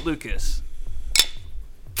love about Lucas.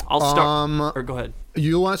 I'll start. Or go ahead.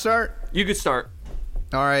 You want to start? You could start.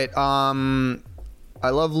 All right. I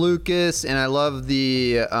love Lucas, and I love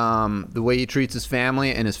the way he treats his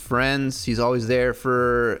family and his friends. He's always there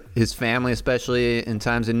for his family, especially in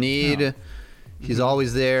times of need. He's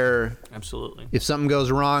always there. Absolutely. If something goes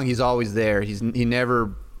wrong, he's always there. He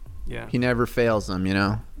never fails them. You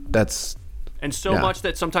know. That's And so Yeah. much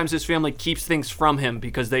that sometimes his family keeps things from him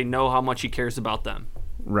because they know how much he cares about them.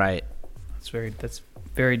 right. that's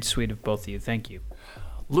very sweet of both of you. Thank you.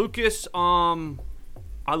 Lucas,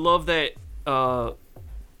 I love that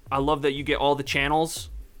you get all the channels.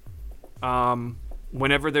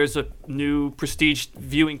 Whenever there's a new prestige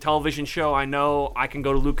viewing television show, I know I can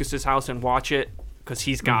go to Lucas's house and watch it because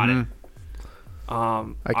he's got it.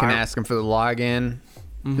 I can ask him for the login.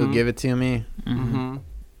 He'll give it to me.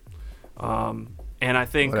 And I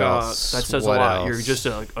think What that else? says What a lot. else? You're just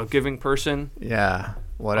a giving person. Yeah.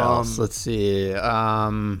 What else? Let's see.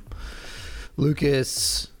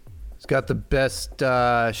 Lucas has got the best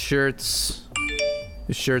shirts.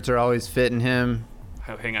 His shirts are always fitting him.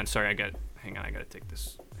 Oh, hang on, sorry, I gotta take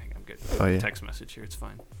this. Hang on, I'm getting Oh, a yeah. text message here. It's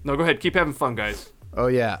fine. No, go ahead. Keep having fun, guys. Oh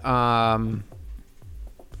yeah.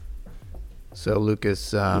 So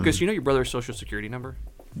Lucas. Lucas, you know your brother's social security number?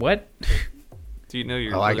 What? Do you know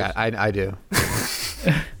your? Oh, brother's- I do.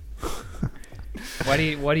 Why do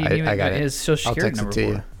you need I got it. his social I'll security text number it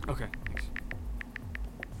to for? you. Okay. Thanks.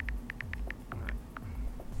 All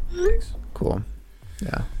right. Thanks. Cool.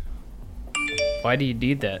 Yeah. Why do you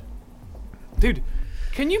need that? Dude,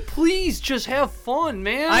 can you please just have fun,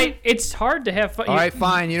 man? It's hard to have fun. All right,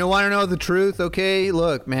 fine. You don't want to know the truth, okay?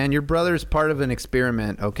 Look, man, your brother's part of an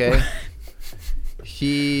experiment, okay?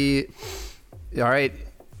 All right,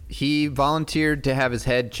 he volunteered to have his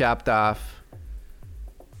head chopped off,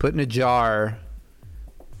 put in a jar,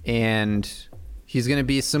 and he's going to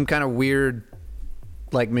be some kind of weird,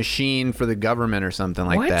 like, machine for the government or something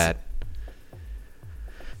like What? that.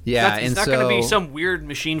 Yeah, It's and not so going to be some weird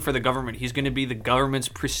machine for the government. He's going to be the government's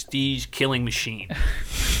prestige killing machine. and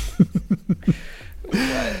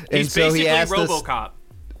He's so basically he asked us, RoboCop,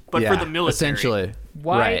 but yeah, for the military. essentially.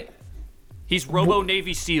 Why? Right. He's Robo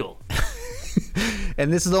Navy SEAL.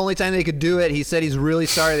 And this is the only time they could do it. He said he's really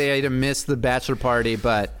sorry they had to miss the bachelor party,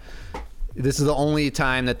 but this is the only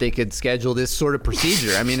time that they could schedule this sort of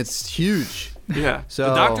procedure. I mean, it's huge. Yeah. So-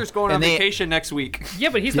 the doctor's going on and they- vacation next week. Yeah,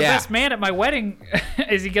 but he's the Yeah. best man at my wedding.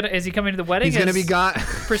 Is he coming to the wedding? He's going to as be gone.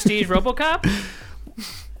 Prestige RoboCop.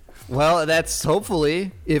 Well, that's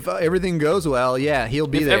hopefully, if everything goes well, yeah, he'll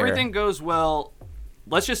be If there. everything goes well,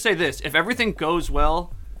 let's just say this. If everything goes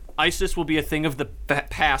well, ISIS will be a thing of the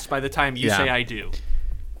past by the time you Yeah. say I do.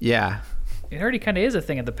 Yeah. It already kind of is a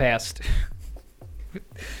thing of the past.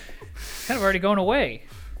 Kind of already going away.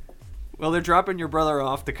 Well, they're dropping your brother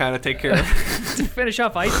off to kind of take care of To finish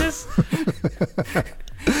off ISIS.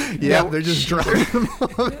 Yeah, they're just dropping him.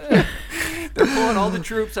 They're pulling all the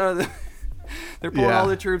troops out of the... They're pulling Yeah. all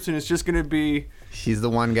the troops, and it's just going to be He's the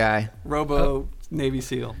one guy. Robo Navy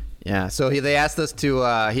SEAL. Yeah, so they asked us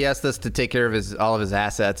to he asked us to take care of all of his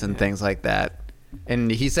assets and things like that.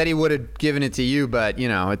 And he said he would have given it to you, but he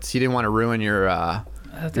didn't want to ruin your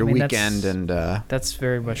weekend and That's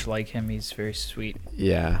very much like him. He's very sweet.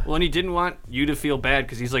 yeah. Well, and he didn't want you to feel bad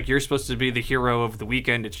because he's like, you're supposed to be the hero of the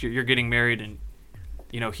weekend. It's you're getting married, and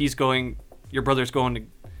your brother's going to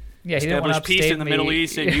Yeah, he didn't want establish to peace upstate in the me. Middle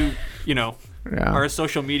East, and you Yeah. are a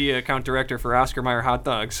social media account director for Oscar Mayer Hot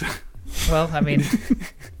Dogs. Well, I mean,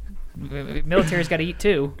 military's got to eat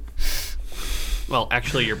too. Well,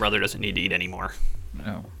 actually, your brother doesn't need to eat anymore.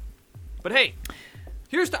 Oh. But hey,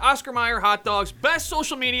 here's to Oscar Mayer Hot Dogs, best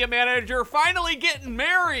social media manager, finally getting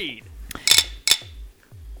married.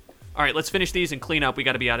 All right, let's finish these and clean up. We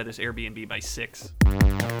got to be out of this Airbnb by 6.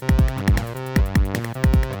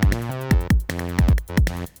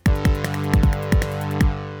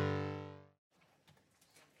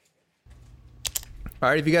 All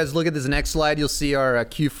right, if you guys look at this next slide, you'll see our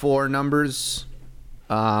Q4 numbers.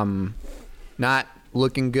 Not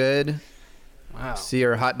looking good. Wow. See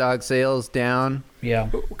our hot dog sales down. Yeah.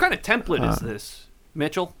 What kind of template is this,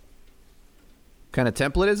 Mitchell? Kind of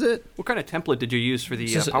template is it? What kind of template did you use for the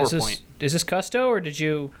Is PowerPoint? is this Custo or did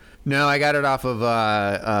you? No, I got it off of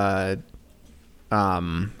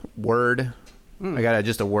Word. I got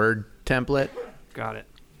just a Word template. Got it.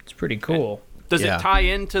 It's pretty cool. Does Yeah. it tie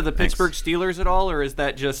into the Pittsburgh Steelers at all, or is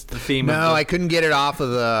that just the theme? No, of I couldn't get it off of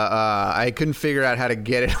the. I couldn't figure out how to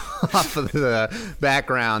get it off of the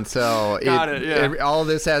background. So Got it, yeah. all of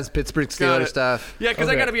this has Pittsburgh Got Steelers it. stuff. Yeah, because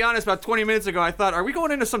I got to be honest. About 20 minutes ago, I thought, are we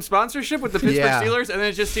going into some sponsorship with the Pittsburgh Yeah. Steelers? And then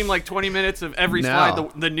it just seemed like 20 minutes of every No. slide,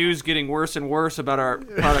 the news getting worse and worse about our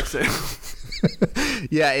product sales.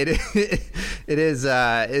 Yeah, it is.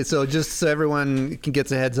 So just so everyone can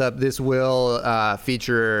get a heads up, this will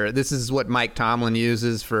feature. This is what Mike Tomlin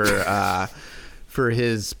uses for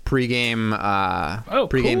his pregame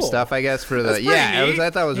pregame cool. stuff, I guess. For the pretty neat. I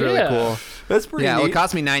thought it was really Yeah. cool. That's pretty Yeah, well, it neat.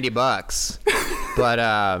 cost me $90, but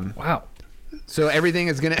Wow. so everything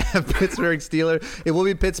is gonna have Pittsburgh Steeler. It will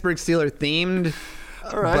be Pittsburgh Steeler themed,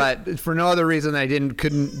 right. but for no other reason, I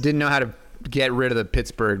didn't know how to get rid of the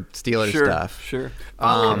Pittsburgh Steelers stuff. Sure.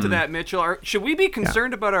 Follow up to that, Mitchell. Should we be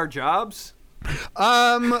concerned about our jobs?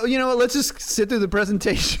 You know what? Let's just sit through the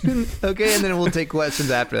presentation, okay, and then we'll take questions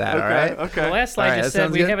after that. All right. Okay. The last slide All right, just that said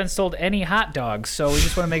sounds we good. haven't sold any hot dogs, so we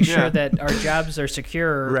just want to make sure Yeah. that our jobs are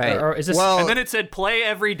secure. Right. Or is this? Well- And then it said play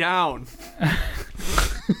every down.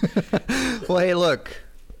 Well, hey, look,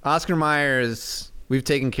 Oscar Myers, we've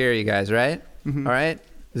taken care of you guys, right? Mm-hmm. All right.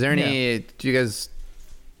 Is there any? Do you guys?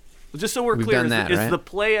 Just so we're We've clear, done is, that, is right? the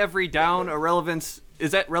play every down a relevance?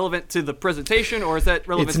 Is that relevant to the presentation, or is that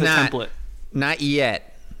relevant It's to the not. template? Not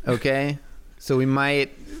yet. Okay. So we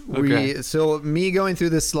might. Okay. So me going through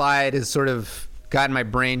this slide has sort of gotten my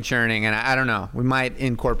brain churning, and I don't know. We might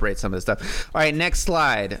incorporate some of this stuff. All right. Next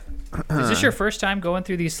slide. Is this your first time going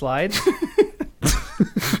through these slides?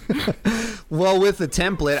 Well, with the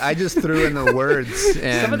template, I just threw in the words.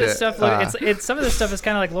 And, Some of this stuff, it's some of this stuff is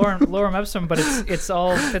kind of like Lorem Ipsum, but it's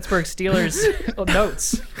all Pittsburgh Steelers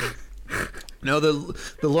notes. No, the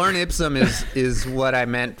Lorem Ipsum is what I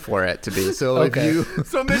meant for it to be. So Okay. if you.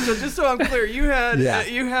 So Mitchell, just so I'm clear, you had Yeah.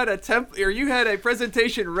 you had a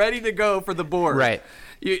presentation ready to go for the board. Right.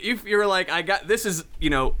 You were like, I got this is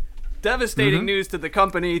devastating Mm-hmm. news to the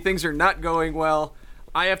company. Things are not going well.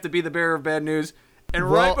 I have to be the bearer of bad news. And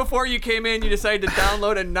Well- right before you came in, you decided to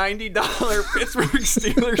download a $90 Pittsburgh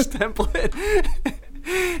Steelers template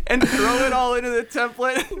and throw it all into the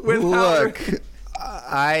template without. Look,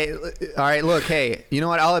 all right. Look, hey, you know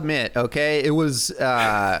what? I'll admit, okay, it was sort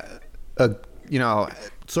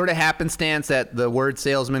of happenstance that the word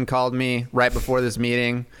salesman called me right before this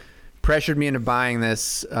meeting, pressured me into buying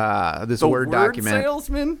this The Word document.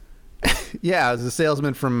 salesman? Yeah, I was a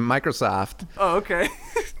salesman from Microsoft. Oh, okay.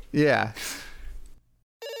 Yeah.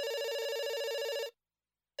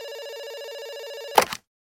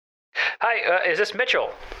 Hi, is this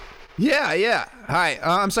Mitchell? Yeah. Hi.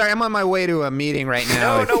 I'm sorry. I'm on my way to a meeting right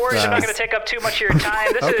now. No, no If, worries. I'm not going to take up too much of your time.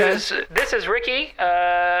 This is Ricky,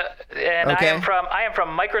 and Okay. I am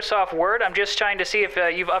from Microsoft Word. I'm just trying to see if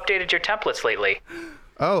you've updated your templates lately.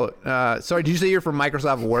 Oh, sorry. Did you say you're from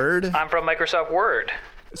Microsoft Word? I'm from Microsoft Word.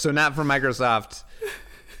 So not from Microsoft.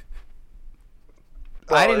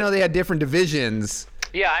 Well, I didn't know they had different divisions.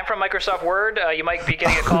 Yeah, I'm from Microsoft Word. You might be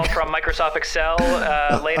getting a call from Microsoft Excel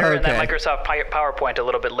later, and then Okay. Microsoft PowerPoint a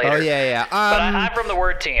little bit later. Oh yeah. But I'm from the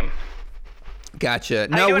Word team. Gotcha. How you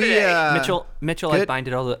No, doing we today? Mitchell, good.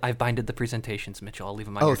 I've binded the presentations. Mitchell, I'll leave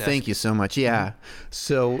them on Oh, your desk. thank you so much. Yeah.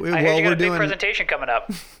 So I heard well, you got we're a big doing. presentation coming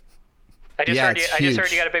up. I just Yeah, heard you. it's I just heard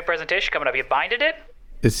huge. you got a big presentation coming up. You binded it?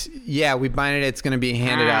 We binded it. It's going to be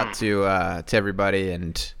handed out to everybody,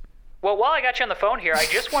 and Well, while I got you on the phone here, I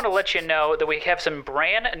just want to let you know that we have some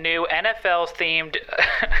brand new NFL themed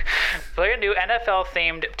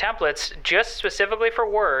templates just specifically for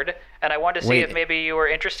Word, and I wanted to see Wait. if maybe you were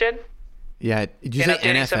interested. yeah. Did you In say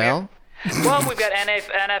updating some NFL? Well, we've got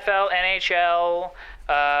NFL, NHL,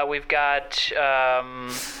 we've got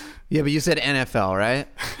Yeah, but you said NFL, right?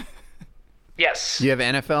 yes. You have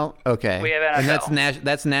NFL? Okay. We have And that's NFL.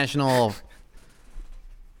 that's national.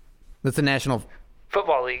 That's the National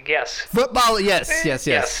Football League, yes. Football. Yes.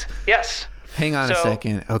 Yes. Hang on a So,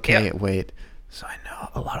 second. Okay, yep. wait. So I know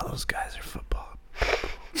a lot of those guys are football.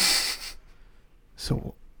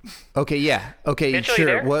 So, okay, yeah. Okay, Mitchell, you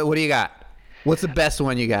sure. there? What do you got? What's the best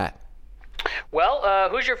one you got? Well,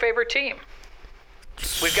 who's your favorite team?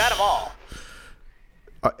 We've got them all.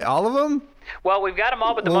 All of them? Well, we've got them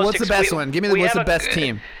all, but the Well, most what's the best one? Give me we what's have the best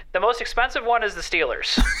team? The most expensive one is the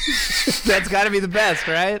Steelers. That's got to be the best,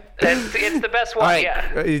 right? It's the best one, All right,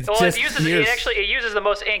 yeah. it's Well, just it here's- uses the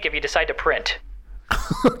most ink if you decide to print,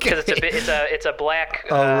 Okay. because it's a black.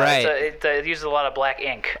 Oh, right. It uses a lot of black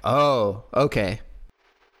ink. Oh, okay.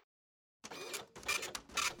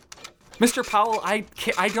 Mr. Powell, I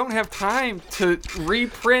don't have time to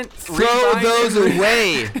reprint. Throw rebind, those and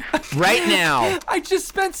away right now. I just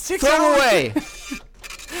spent 6 Throw them hours. away.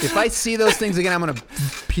 If I see those things again, I'm gonna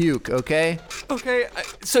puke. Okay. Okay,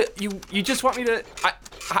 so you just want me to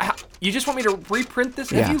you just want me to reprint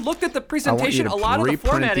this? Yeah. Have you looked at the presentation? to A lot of the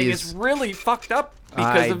reprint formatting these. is really fucked up because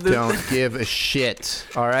I of this. don't give a shit.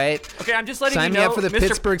 All right. Okay, I'm just letting Sign you me know, up for the Mr.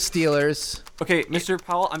 Pittsburgh Steelers. Okay, Mr.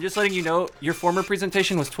 Powell, I'm just letting you know your former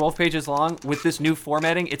presentation was 12 pages long. With this new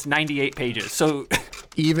formatting, it's 98 pages. So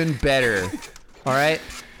Even better. All right.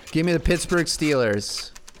 Give me the Pittsburgh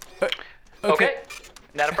Steelers. Okay.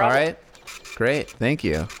 Not a All problem. right. Great. Thank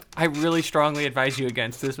you. I really strongly advise you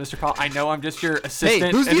against this, Mr. Powell. I know I'm just your Hey,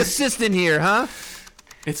 assistant. who's and the assistant here, huh?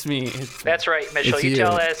 It's me. That's right, Mitchell. It's You you.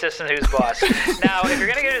 tell that assistant who's boss. Now, if you're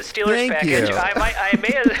gonna get a Steelers Thank package,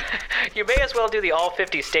 you. you may as well do the all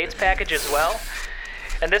 50 states package as well.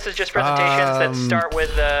 And this is just presentations that start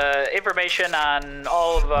with information on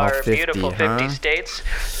all of our 50, beautiful 50 huh? states.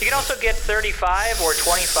 You can also get 35 or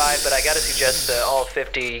 25, but I gotta suggest all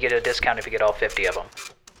 50. You get a discount if you get all 50 of them.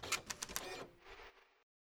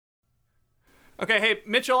 Okay, hey,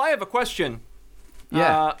 Mitchell, I have a question.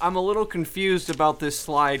 Yeah. I'm a little confused about this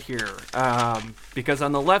slide here because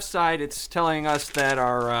on the left side it's telling us that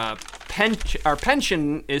our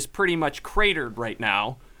pension is pretty much cratered right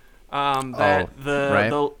now. That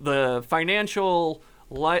the financial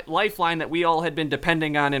lifeline that we all had been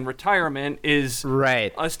depending on in retirement is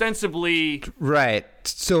Right. ostensibly Right.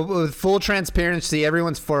 So with full transparency,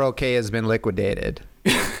 everyone's 401k has been liquidated.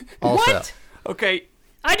 Also. What? okay.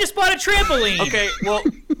 I just bought a trampoline. Okay, well,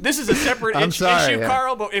 this is a separate I'm sorry, issue, yeah.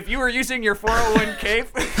 Carl. But if you were using your 401k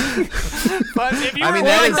funds, if you I were mean,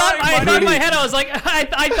 that withdrawing is- I money- thought in my head,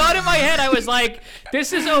 I thought in my head, I was like,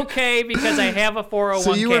 this is okay because I have a 401k.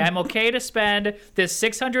 So you were- I'm okay to spend this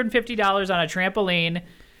 $650 on a trampoline.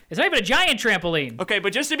 It's not even a giant trampoline. Okay,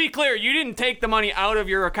 but just to be clear, you didn't take the money out of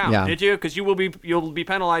your account, Yeah. did you? Because you'll be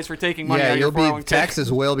penalized for taking money out Yeah, of your you'll be 401k.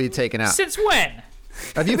 taxes will be taken out. Since when?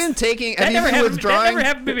 Have you been taking? That Have you never been happened. That withdrawing? never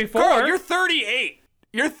happened to me before. Carl, you're 38.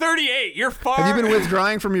 You're 38. You're far. Have you been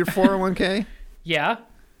withdrawing from your 401k? Yeah.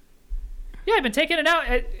 Yeah, I've been taking it out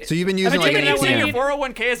So you've been using been like an taking it out when ATM. you-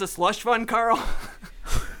 401k as a slush fund, Carl?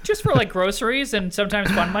 just for like groceries and sometimes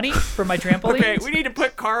fun money for my trampoline. Okay, we need to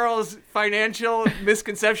put Carl's financial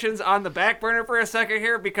misconceptions on the back burner for a second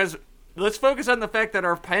here because let's focus on the fact that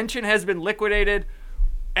our pension has been liquidated,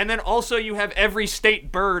 and then also you have every state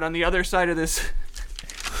bird on the other side of this.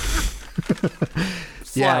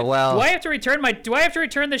 Yeah, slide. well, Do I have to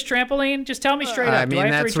return this trampoline? Just tell me straight up. I Do mean, I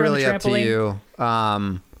have that's to return really the up to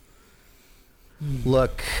trampoline? you.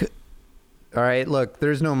 Look, all right, look,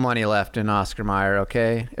 there's no money left in Oscar Mayer,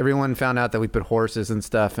 okay? Everyone found out that we put horses and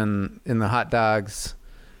stuff in the hot dogs,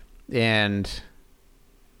 and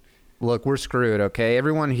look, we're screwed, okay?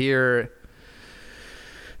 Everyone here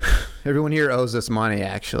owes us money,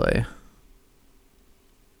 actually.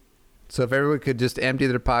 So if everyone could just empty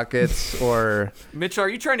their pockets or Mitch, are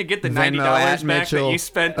you trying to get the Venmo $90 at back Mitchell. that you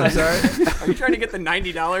spent? I'm sorry? Are you trying to get the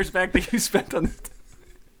 $90 back that you spent on this?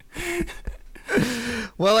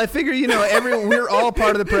 Well, I figure, we're all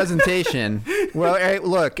part of the presentation. Well, hey,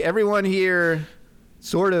 look, everyone here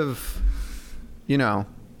sort of,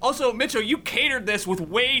 Also, Mitchell, you catered this with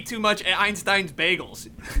way too much Einstein's bagels.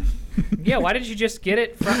 Yeah, why didn't you just get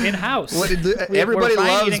it from in-house? everybody we're fine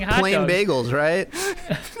loves eating hot plain dogs. bagels, right?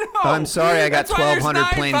 I'm sorry I got that's why there's 1,200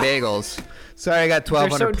 nine plain fu- bagels. Sorry I got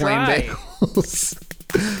 1,200 so plain dry. bagels.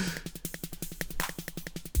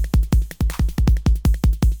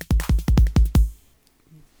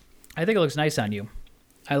 I think it looks nice on you.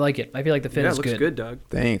 I like it. I feel like the fit is good. Doug.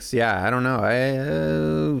 Thanks. Yeah, I don't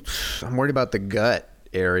know. I'm worried about the gut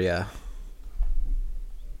area.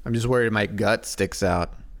 I'm just worried my gut sticks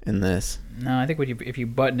out in this. No, I think if you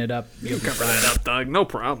button it up, you'll be Cover fine. that up, Doug. No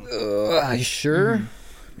problem. Are you sure?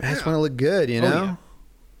 I just want to look good, you know?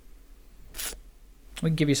 We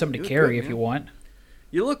can give you something to look carry good, if you want.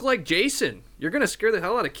 You look like Jason. You're gonna scare the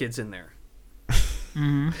hell out of kids in there.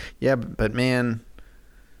 Yeah, but man,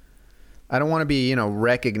 I don't want to be,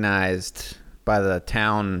 recognized by the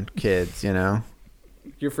town kids, You're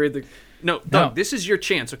afraid that? No, Doug. This is your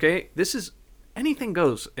chance. Okay. This is anything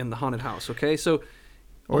goes in the haunted house. Okay. So.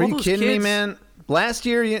 Are all you those kidding me, kids- man? Last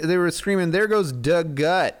year they were screaming, "There goes Doug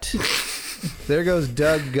Gut." There goes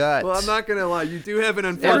Doug Gut. Well, I'm not gonna lie. You do have an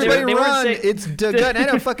unfortunate. Everybody they weren't run! saying- It's Doug Gut. I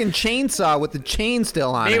had a fucking chainsaw with the chain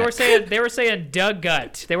still on They it. were saying Doug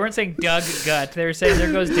Gut. They weren't saying Doug Gut. They were saying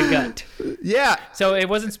there goes the gut. Yeah. So it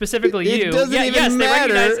wasn't specifically you. It doesn't even yes,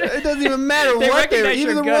 matter. They recognize It doesn't even matter They what they were. recognize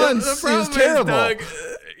Even your the gut. ones. The It problem was is, terrible. Doug,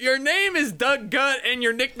 your name is Doug Gut and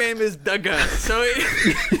your nickname is Doug Gut. So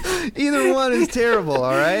Either one is terrible.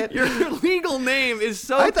 All right. your legal name is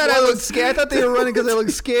so. I thought I close. looked scary. I thought they were running because I looked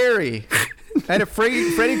scary. I had a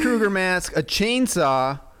Freddy Krueger mask, a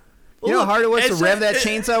chainsaw. You know how hard it was to rev that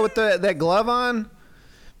chainsaw with that glove on?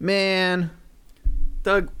 Man.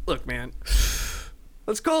 Doug, look, man.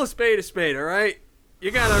 Let's call a spade, all right? You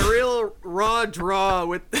got a real raw draw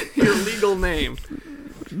with your legal name.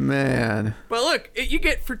 Man. But look, you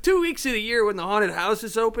get for 2 weeks of the year when the haunted house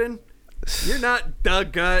is open, you're not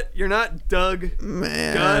Doug Gut. You're not Doug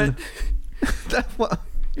Man. Gut.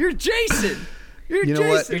 You're Jason. You're you know Jason,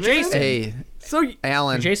 what? You're man. Jason. Hey, So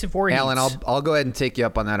Alan. You're Jason Voorhees. Alan, I'll go ahead and take you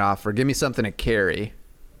up on that offer. Give me something to carry.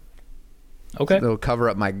 Okay. That'll cover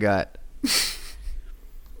up my gut.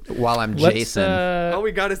 While I'm Let's, Jason. all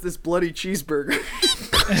we got is this bloody cheeseburger.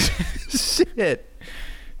 Shit.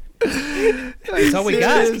 That's all we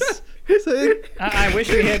got. So, I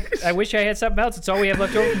wish I had something else. It's all we have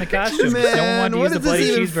left over from the costume. man, Someone wanted to what use the is this bloody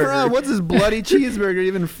even cheeseburger. from? What's this bloody cheeseburger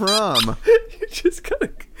even from? You just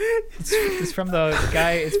gotta. It's from the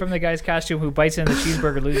guy. It's from the guy's costume who bites into the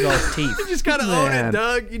cheeseburger, loses all his teeth. You just gotta own Man. it,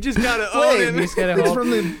 Doug. You just gotta own Wait, it. You just gotta it's hold from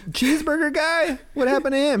the cheeseburger guy? What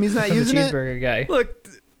happened to him? He's not from the using it? cheeseburger guy. Look,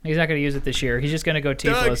 He's not gonna use it this year. He's just gonna go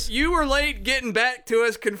Doug, teethless. you were late getting back to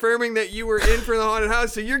us, confirming that you were in for the haunted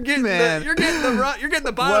house. So you're getting Man. you're getting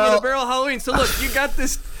the bottom of Well- the barrel Halloween. So look, you got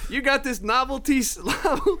this novelty.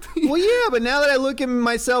 Well, yeah, but now that I look at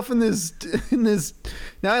myself in this,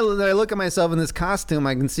 now that I look at myself in this costume,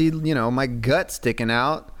 I can see, my gut sticking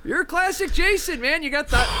out. You're a classic Jason, man. You got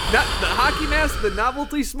the hockey mask, the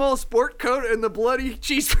novelty small sport coat, and the bloody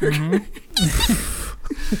cheeseburger.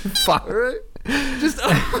 Fuck. All right, just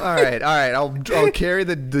All right. I'll carry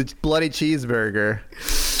the bloody cheeseburger.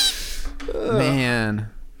 Man,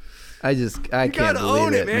 I you can't gotta believe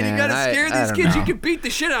own it, man. You gotta scare I these don't kids. know. You can beat the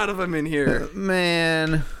shit out of them in here.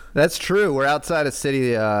 Man, that's true. We're outside of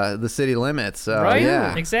the city limits, so Right?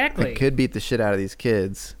 yeah, Exactly. I could beat the shit out of these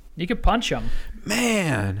kids. You could punch him.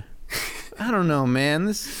 Man, I don't know, man.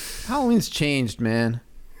 This Halloween's changed, man.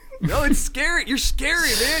 No, it's scary. You're scary,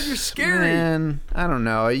 man. You're scary. Man, I don't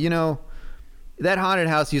know. That haunted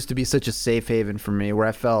house used to be such a safe haven for me where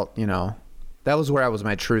I felt, that was where I was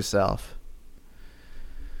my true self.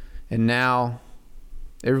 And now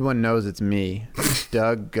everyone knows it's me,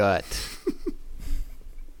 Doug Gut.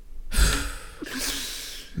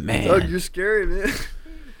 Man, Doug, you're scary, man.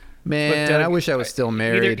 man, Doug, I wish I was still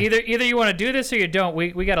married. Either you want to do this or you don't.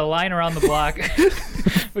 We got a line around the block.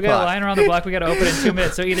 We got a line around the block. We got to open in 2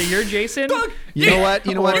 minutes. So either you're Jason. Doug, You know what?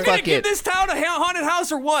 You're gonna Fuck give it. this town a haunted house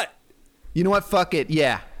or what? You know what? Fuck it.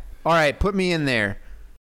 Yeah. All right, put me in there.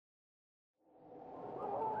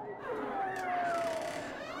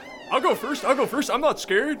 I'll go first. I'm not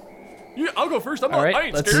scared. I'll go first. All right, I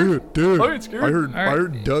ain't let's- scared. Dude, I ain't scared. I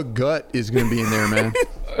heard Doug Gut is gonna be in there, man.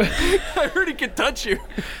 I heard he could touch you.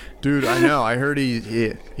 Dude, I know. I heard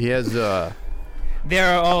he has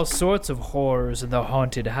There are all sorts of horrors in the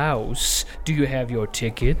haunted house. Do you have your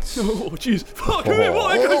tickets? Oh, jeez. Fuck, man, well,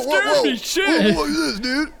 that guy scared me. Shit. What is this,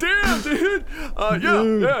 dude? Damn, dude.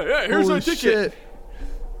 Dude. Yeah. Here's Holy my ticket. shit.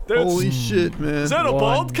 That's, Holy shit, man. is that a One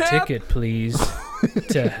bald cap? ticket, please.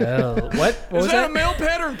 To hell. What? What Is was that a male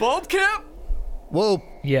pattern bald cap? Whoa,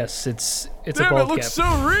 Yes, it's a Damn, bald it looks cap.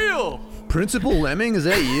 so real. Principal Lemming, is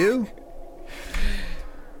that you?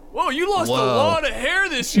 Whoa, you lost a Whoa. lot of hair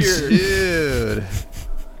this year. Dude.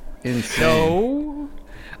 Insane. No,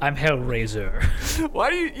 I'm Hellraiser. Why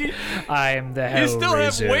do you I'm the Hellraiser. you still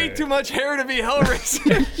have way too much hair to be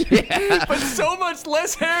Hellraiser. But so much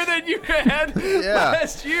less hair than you had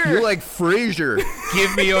last year. You're like Frasier.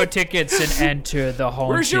 Give me your tickets and enter the haunted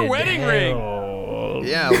Where's your wedding ring? hell.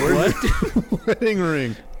 Yeah, what? Wedding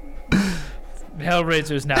ring.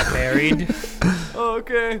 Hellraiser's not married. Oh,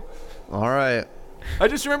 okay. All right. I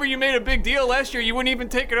just remember you made a big deal last year. You wouldn't even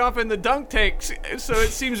take it off in the dunk tanks, so it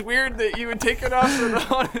seems weird that you would take it off in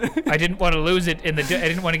the. I didn't want to lose it in the. I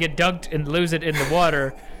didn't want to get dunked and lose it in the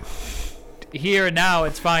water. Here and now,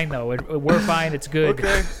 it's fine though. We're fine. It's good.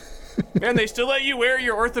 Okay. Man, they still let you wear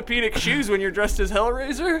your orthopedic shoes when you're dressed as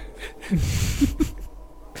Hellraiser?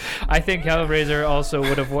 I think Hellraiser also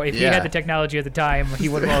would have worn. If he Yeah. had the technology at the time, he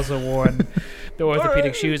would have also worn the orthopedic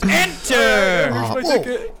right. shoes. Enter Here's my Whoa.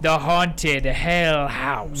 ticket. the haunted hell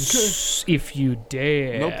house, if you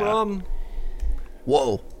dare. No problem.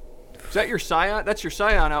 Whoa. Is that your Scion? That's your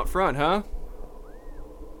Scion out front, huh?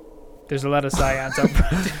 There's a lot of scions up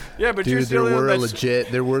front. Yeah, but you're Dude, still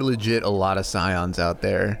there were legit a lot of scions out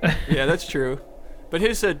there. Yeah, that's true. But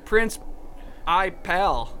his said Prince I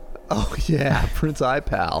Pal. Oh yeah, Prince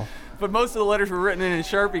iPal. But most of the letters were written in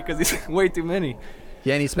Sharpie because he's way too many.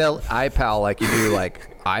 Yeah, and he spelled iPal like you do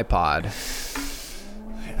like iPod.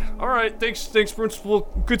 All right, thanks, Principal.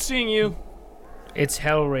 Good seeing you. It's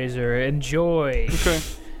Hellraiser. Enjoy. Okay.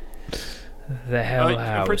 The Hell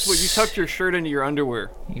House. Principal, you tucked your shirt into your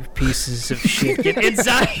underwear. You pieces of shit. Get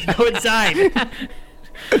inside. Go inside.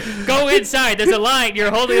 Go inside. There's a line.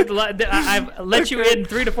 You're holding up the line. I've let you in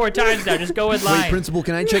 3 to 4 times now. Just go in line. Wait, Principal,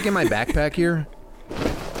 can I check in my backpack here?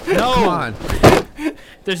 No. Come on.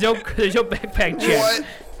 There's no backpack check. What?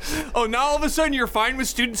 Oh, now all of a sudden you're fine with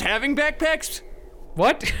students having backpacks?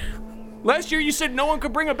 What? Last year you said no one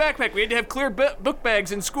could bring a backpack. We had to have clear book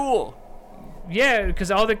bags in school. Yeah,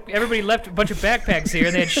 because everybody left a bunch of backpacks here,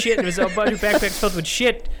 and they had shit. There was a bunch of backpacks filled with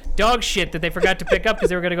shit, dog shit that they forgot to pick up because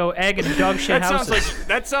they were gonna go egg and dog shit houses.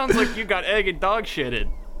 That sounds like you got egg and dog shitted.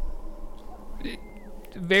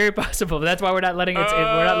 Very possible. But that's why we're not letting we're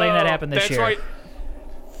not letting that happen this year. That's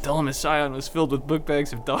right. Tell him his Scion was filled with book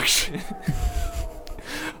bags of dog shit.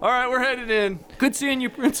 All right, we're headed in. Good seeing you,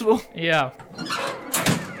 Principal. Yeah.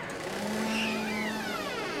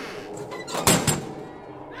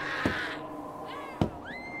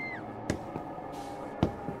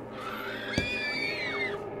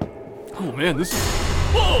 Oh man, this is.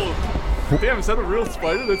 Whoa! Damn, is that a real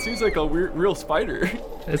spider? That seems like a real spider.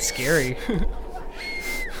 That's scary.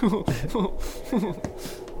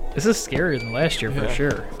 This is scarier than last year for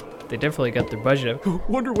sure. They definitely got their budget up.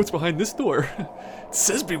 Wonder what's behind this door. It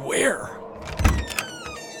says beware.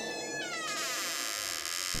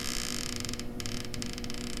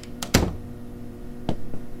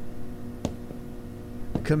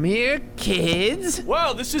 Come here, kids.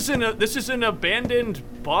 Wow, this is an abandoned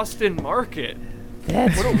Boston market.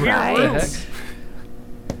 That's What a weird room.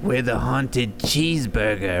 Where the haunted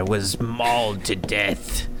cheeseburger was mauled to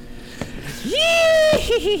death. Whoa,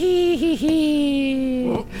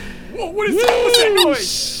 what is that? What's that noise?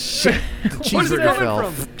 Shit, the cheeseburger What is it coming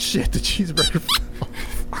fell. from? Shit, the cheeseburger fell.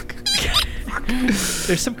 Fuck.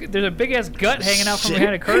 There's a big ass gut hanging out from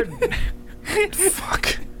behind a curtain.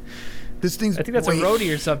 Fuck. This thing's. I think that's a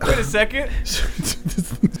roadie or something. Wait a second.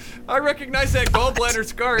 I recognize that gallbladder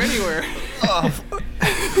scar anywhere.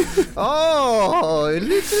 Oh,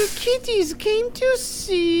 little kitties came to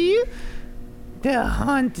see the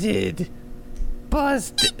haunted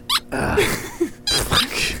Boston.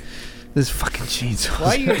 Fuck. This fucking chainsaw.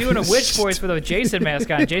 Why are you doing a witch voice with a Jason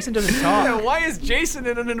mask on? Jason doesn't Yeah, talk. why is Jason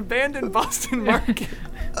in an abandoned Boston market?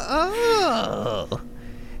 Oh.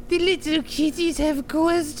 The little kitties have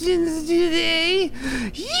questions, do they?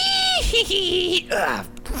 Yee!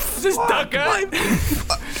 Is this Duck Guy?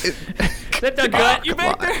 That the gut. You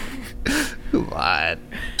back there? Come on.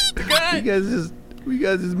 The guy? You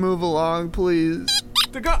guys just move along, please.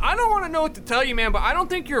 The guy? I don't want to know what to tell you, man, but I don't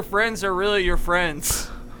think your friends are really your friends.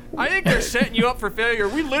 I think they're setting you up for failure.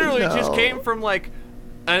 We literally just came from like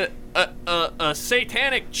a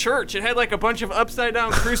satanic church. It had like a bunch of upside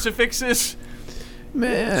down crucifixes.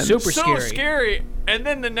 Man. Super So scary. And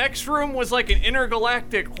then the next room was like an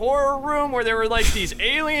intergalactic horror room where there were like these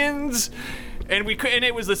aliens, and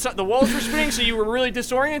it was the walls were spinning, so you were really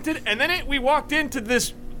disoriented. And then we walked into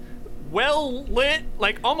this well lit,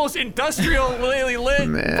 like almost industrially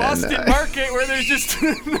lit Boston market where there's just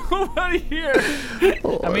nobody here.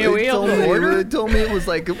 I mean, we able to order? It told me it was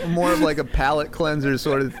like more of like a palate cleanser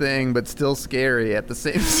sort of thing, but still scary at the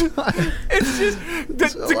same time. It's just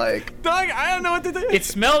like, dog, I don't know what to do. It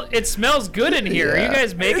smells good in here. Are you Yeah.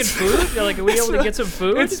 guys making food? Like, are we able to get some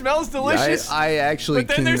food? It smells delicious. I actually.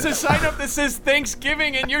 But then there's a sign up that says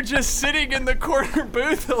Thanksgiving, and you're just sitting in the corner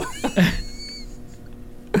booth.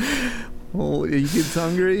 Oh, are you kids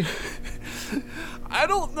hungry? I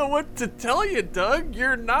don't know what to tell you, Doug.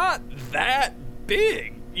 You're not that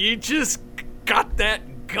big. You just got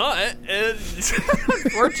that gut and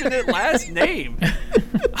unfortunate last name.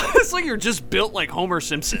 Honestly, you're just built like Homer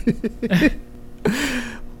Simpson.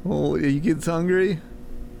 Oh, are you kids hungry?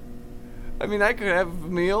 I mean, I could have a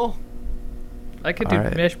meal. I could do All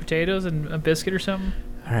right. mashed potatoes and a biscuit or something.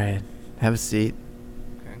 All right, have a seat.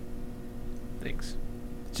 Thanks.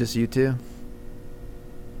 Just you two.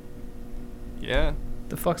 Yeah.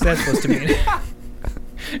 The fuck's that supposed to mean?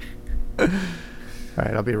 All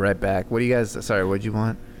right, I'll be right back. What do you guys? Sorry, what'd you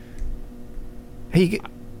want? Hey,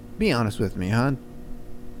 be honest with me, huh?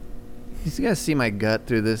 You guys see my gut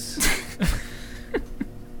through this?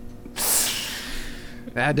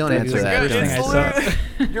 Don't answer was that. the Don't first thing I answer saw. that.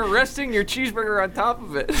 You're resting your cheeseburger on top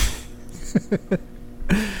of it.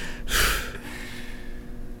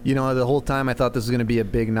 You know, the whole time I thought this was going to be a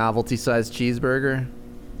big novelty-sized cheeseburger.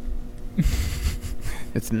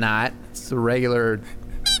 It's not. It's a regular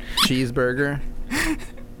cheeseburger.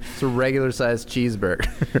 It's a regular-sized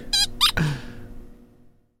cheeseburger.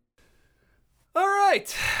 All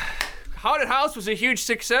right. Haunted House was a huge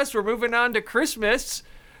success. We're moving on to Christmas.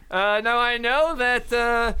 Now, I know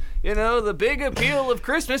that you know, the big appeal of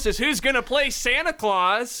Christmas is who's going to play Santa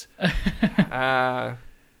Claus.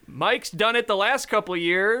 Mike's done it the last couple of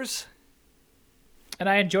years. And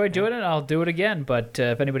I enjoyed doing it. I'll do it again. But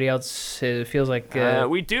if anybody else feels like...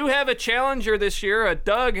 we do have a challenger this year.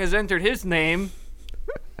 Doug has entered his name.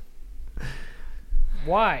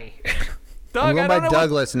 Why? Doug, I'm going I by don't know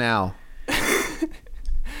Douglas now.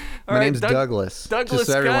 My name's Douglas. Douglas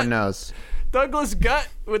just so everyone Gut. knows. Douglas Gut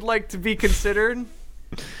would like to be considered.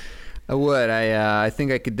 I would. I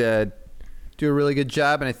think I could do a really good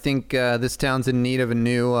job, and I think this town's in need of a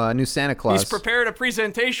new Santa Claus. He's prepared a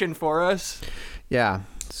presentation for us. Yeah.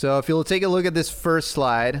 So if you'll take a look at this first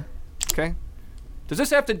slide. Okay. Does this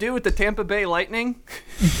have to do with the Tampa Bay Lightning?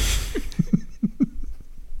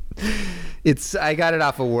 I got it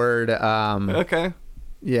off a Word. Okay.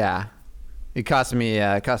 Yeah. It cost me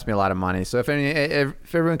a lot of money. So if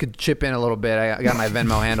everyone could chip in a little bit, I got my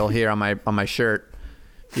Venmo handle here on my shirt.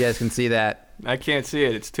 You guys can see that. I can't see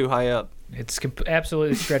it. It's too high up. It's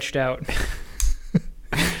absolutely stretched out.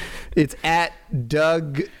 It's at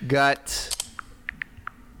Doug Gut.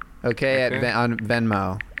 Okay, on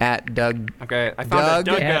Venmo. At Doug. Okay, I found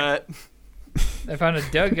a Doug Gut. I found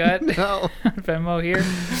a Doug Gut No. Venmo here.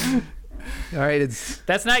 All right,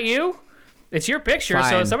 That's not you? It's your picture, so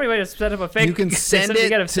Fine. somebody might have set up a fake... you can send you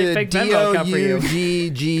got a it to fake Venmo account for you.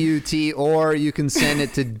 DOUGGUT, or you can send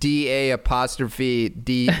it to DA''GUT.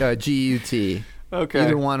 Okay.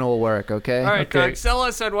 Either one will work, okay? All right, Okay. Doug, sell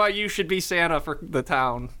us on why you should be Santa for the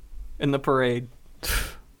town in the parade.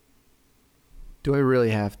 Do I really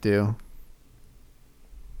have to?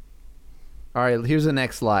 All right, here's the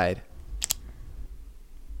next slide.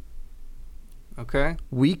 Okay.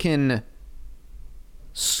 We can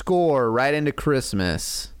score right into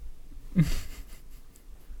Christmas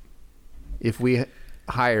if we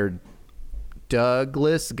hired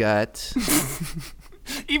Douglas Gut.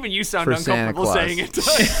 Even you sound For Santa uncomfortable Claus. saying it, Doug.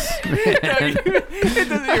 It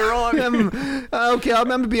doesn't even roll on me. Okay, I'm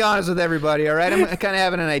going to be honest with everybody, all right? I'm kind of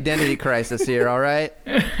having an identity crisis here, all right?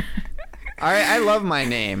 All right, I love my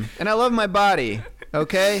name, and I love my body,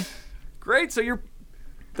 okay? Great, so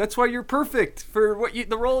that's why you're perfect for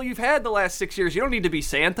the role you've had the last 6 years. You don't need to be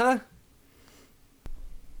Santa.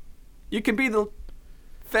 You can be the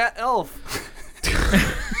fat elf.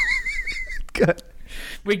 Good.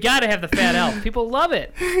 We gotta have the fat elf. People love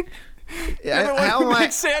it. Yeah, Everyone how who am I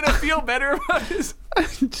makes Santa feel better about his...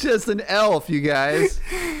 just an elf, you guys?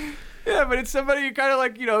 Yeah, but it's somebody who kind of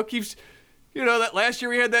like, keeps... that last year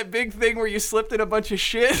we had that big thing where you slipped in a bunch of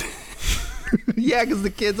shit. Yeah, because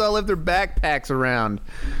the kids all left their backpacks around.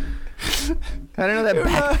 I didn't know that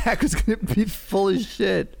backpack was going to be full of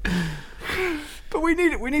shit. But we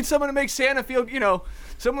need someone to make Santa feel,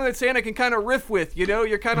 someone that Santa can kind of riff with,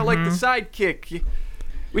 You're kind of like the sidekick.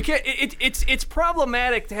 We can't. It's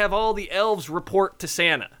problematic to have all the elves report to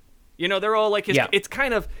Santa. They're all like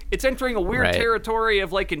it's entering a weird territory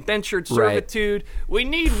of like indentured servitude. Right. We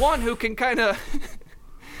need one who can kind of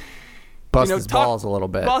bust his balls a little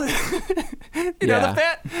bit. The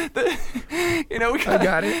fat. We I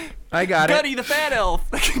got it. Gutty, the fat elf.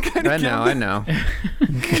 I know.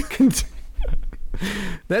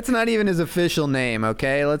 That's not even his official name,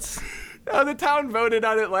 okay? The town voted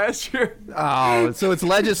on it last year. Oh, so it's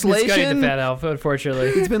legislation? It's Gutty the fat elf, unfortunately.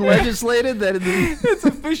 It's been legislated that it's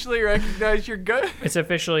officially recognized. It's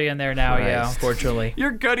officially in there now, yeah, unfortunately.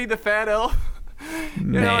 You're Gutty the fat elf.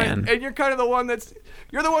 Man. And you're kind of the one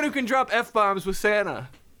you're the one who can drop F-bombs with Santa.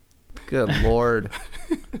 Good Lord.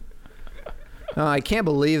 Oh, I can't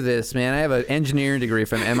believe this, man. I have an engineering degree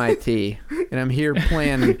from MIT, and I'm here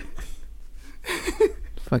playing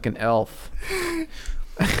fucking elf.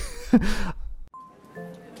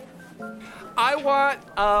 I want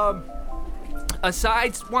a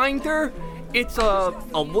sidewinder. It's a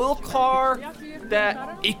little car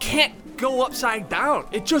that it can't go upside down.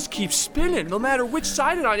 It just keeps spinning. No matter which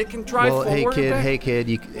side it's on, it can drive forward. Hey kid,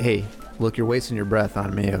 hey, look, you're wasting your breath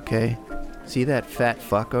on me, okay? See that fat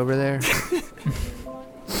fuck over there?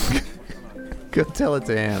 Go tell it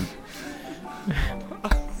to him.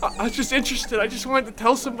 I was just interested. I just wanted to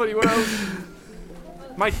tell somebody what I was...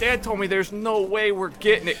 My dad told me there's no way we're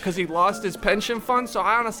getting it because he lost his pension fund. So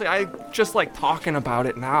I just like talking about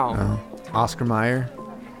it now. Oscar Mayer?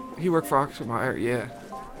 He worked for Oscar Mayer, yeah.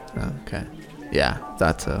 Oh, okay. Yeah,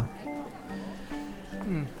 thought so.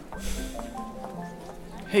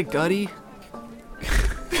 Hey, Gutty.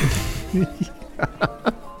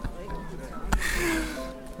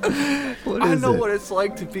 I know what it's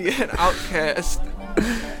like to be an outcast.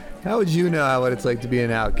 How would you know what it's like to be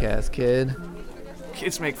an outcast, kid?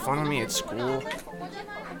 Kids make fun of me at school.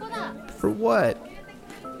 For what?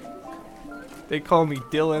 They call me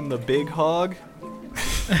Dylan the Big Hog.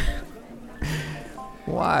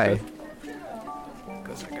 Why?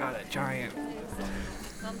 Because I got a giant.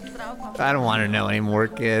 I don't want to know anymore,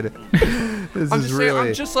 kid. This I'm is just really. saying,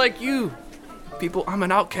 I'm just like you. People, I'm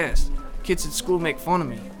an outcast. Kids at school make fun of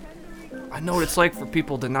me. I know what it's like for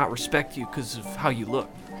people to not respect you because of how you look.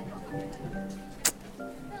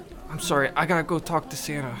 I'm sorry, I gotta go talk to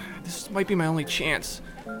Santa. This might be my only chance.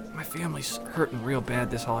 My family's hurting real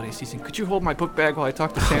bad this holiday season. Could you hold my book bag while I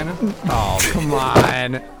talk to Santa? Oh, come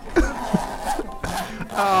on.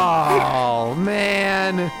 Oh,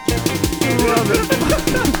 man.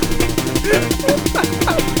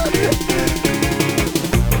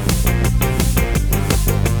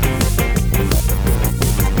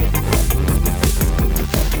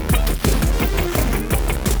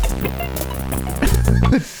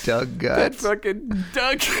 Doug That Guts. fucking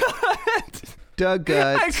Doug Gut. Doug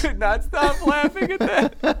I Guts. could not stop laughing at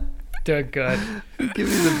that. Doug Gut. Give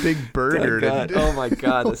me the big birder. Doug Gut. Oh my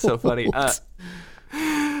god, that's so funny.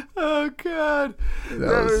 Oh god,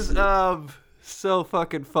 that was so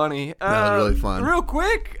fucking funny. That was really fun. Real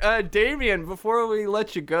quick, Damien, before we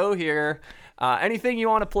let you go here, anything you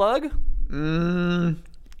want to plug? I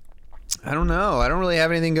don't know. I don't really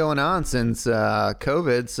have anything going on since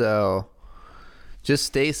COVID, so just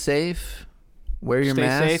stay safe. Wear your Stay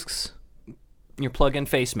safe. masks. You're plugging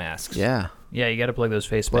face masks. Yeah. Yeah, you got to plug those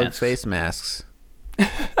face Plug masks. face masks.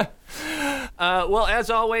 Well, as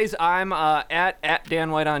always, I'm at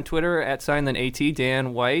Dan White on Twitter, @ then AT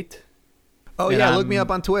Dan White. Oh, And yeah. Look me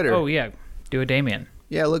up on Twitter. Oh, yeah. Do a Damien.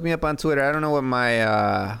 Yeah, look me up on Twitter. I don't know what my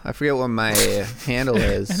I forget what my handle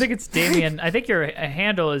is. I think it's Damien. I think your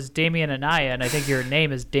handle is Damien Anaya, and I think your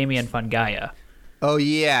name is Damien Fungaya. Oh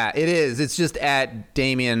yeah, it is. It's just at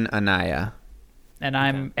Damien Anaya. And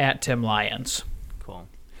I'm at Tim Lyons. Cool.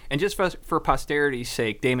 And just for posterity's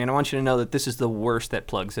sake, Damien, I want you to know that this is the worst that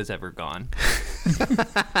Plugs has ever gone.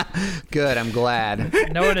 Good, I'm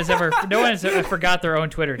glad. No one has ever forgot their own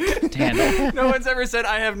Twitter handle. No one's ever said,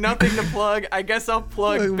 I have nothing to plug. I guess I'll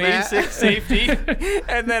plug Look, Matt. basic safety.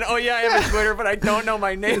 And then, oh yeah, I have a Twitter, but I don't know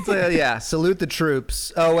my name. It's like, yeah, salute the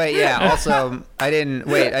troops. Oh wait, yeah. Also,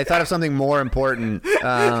 I thought of something more important.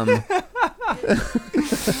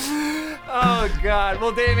 Oh God.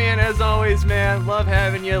 Well, Damien, as always, man, love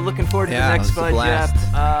having you. Looking forward to Yeah, the next it was a Fudge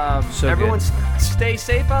blast. Up. So everyone, good. stay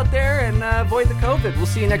safe out there and avoid the COVID. We'll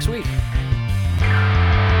see you next week.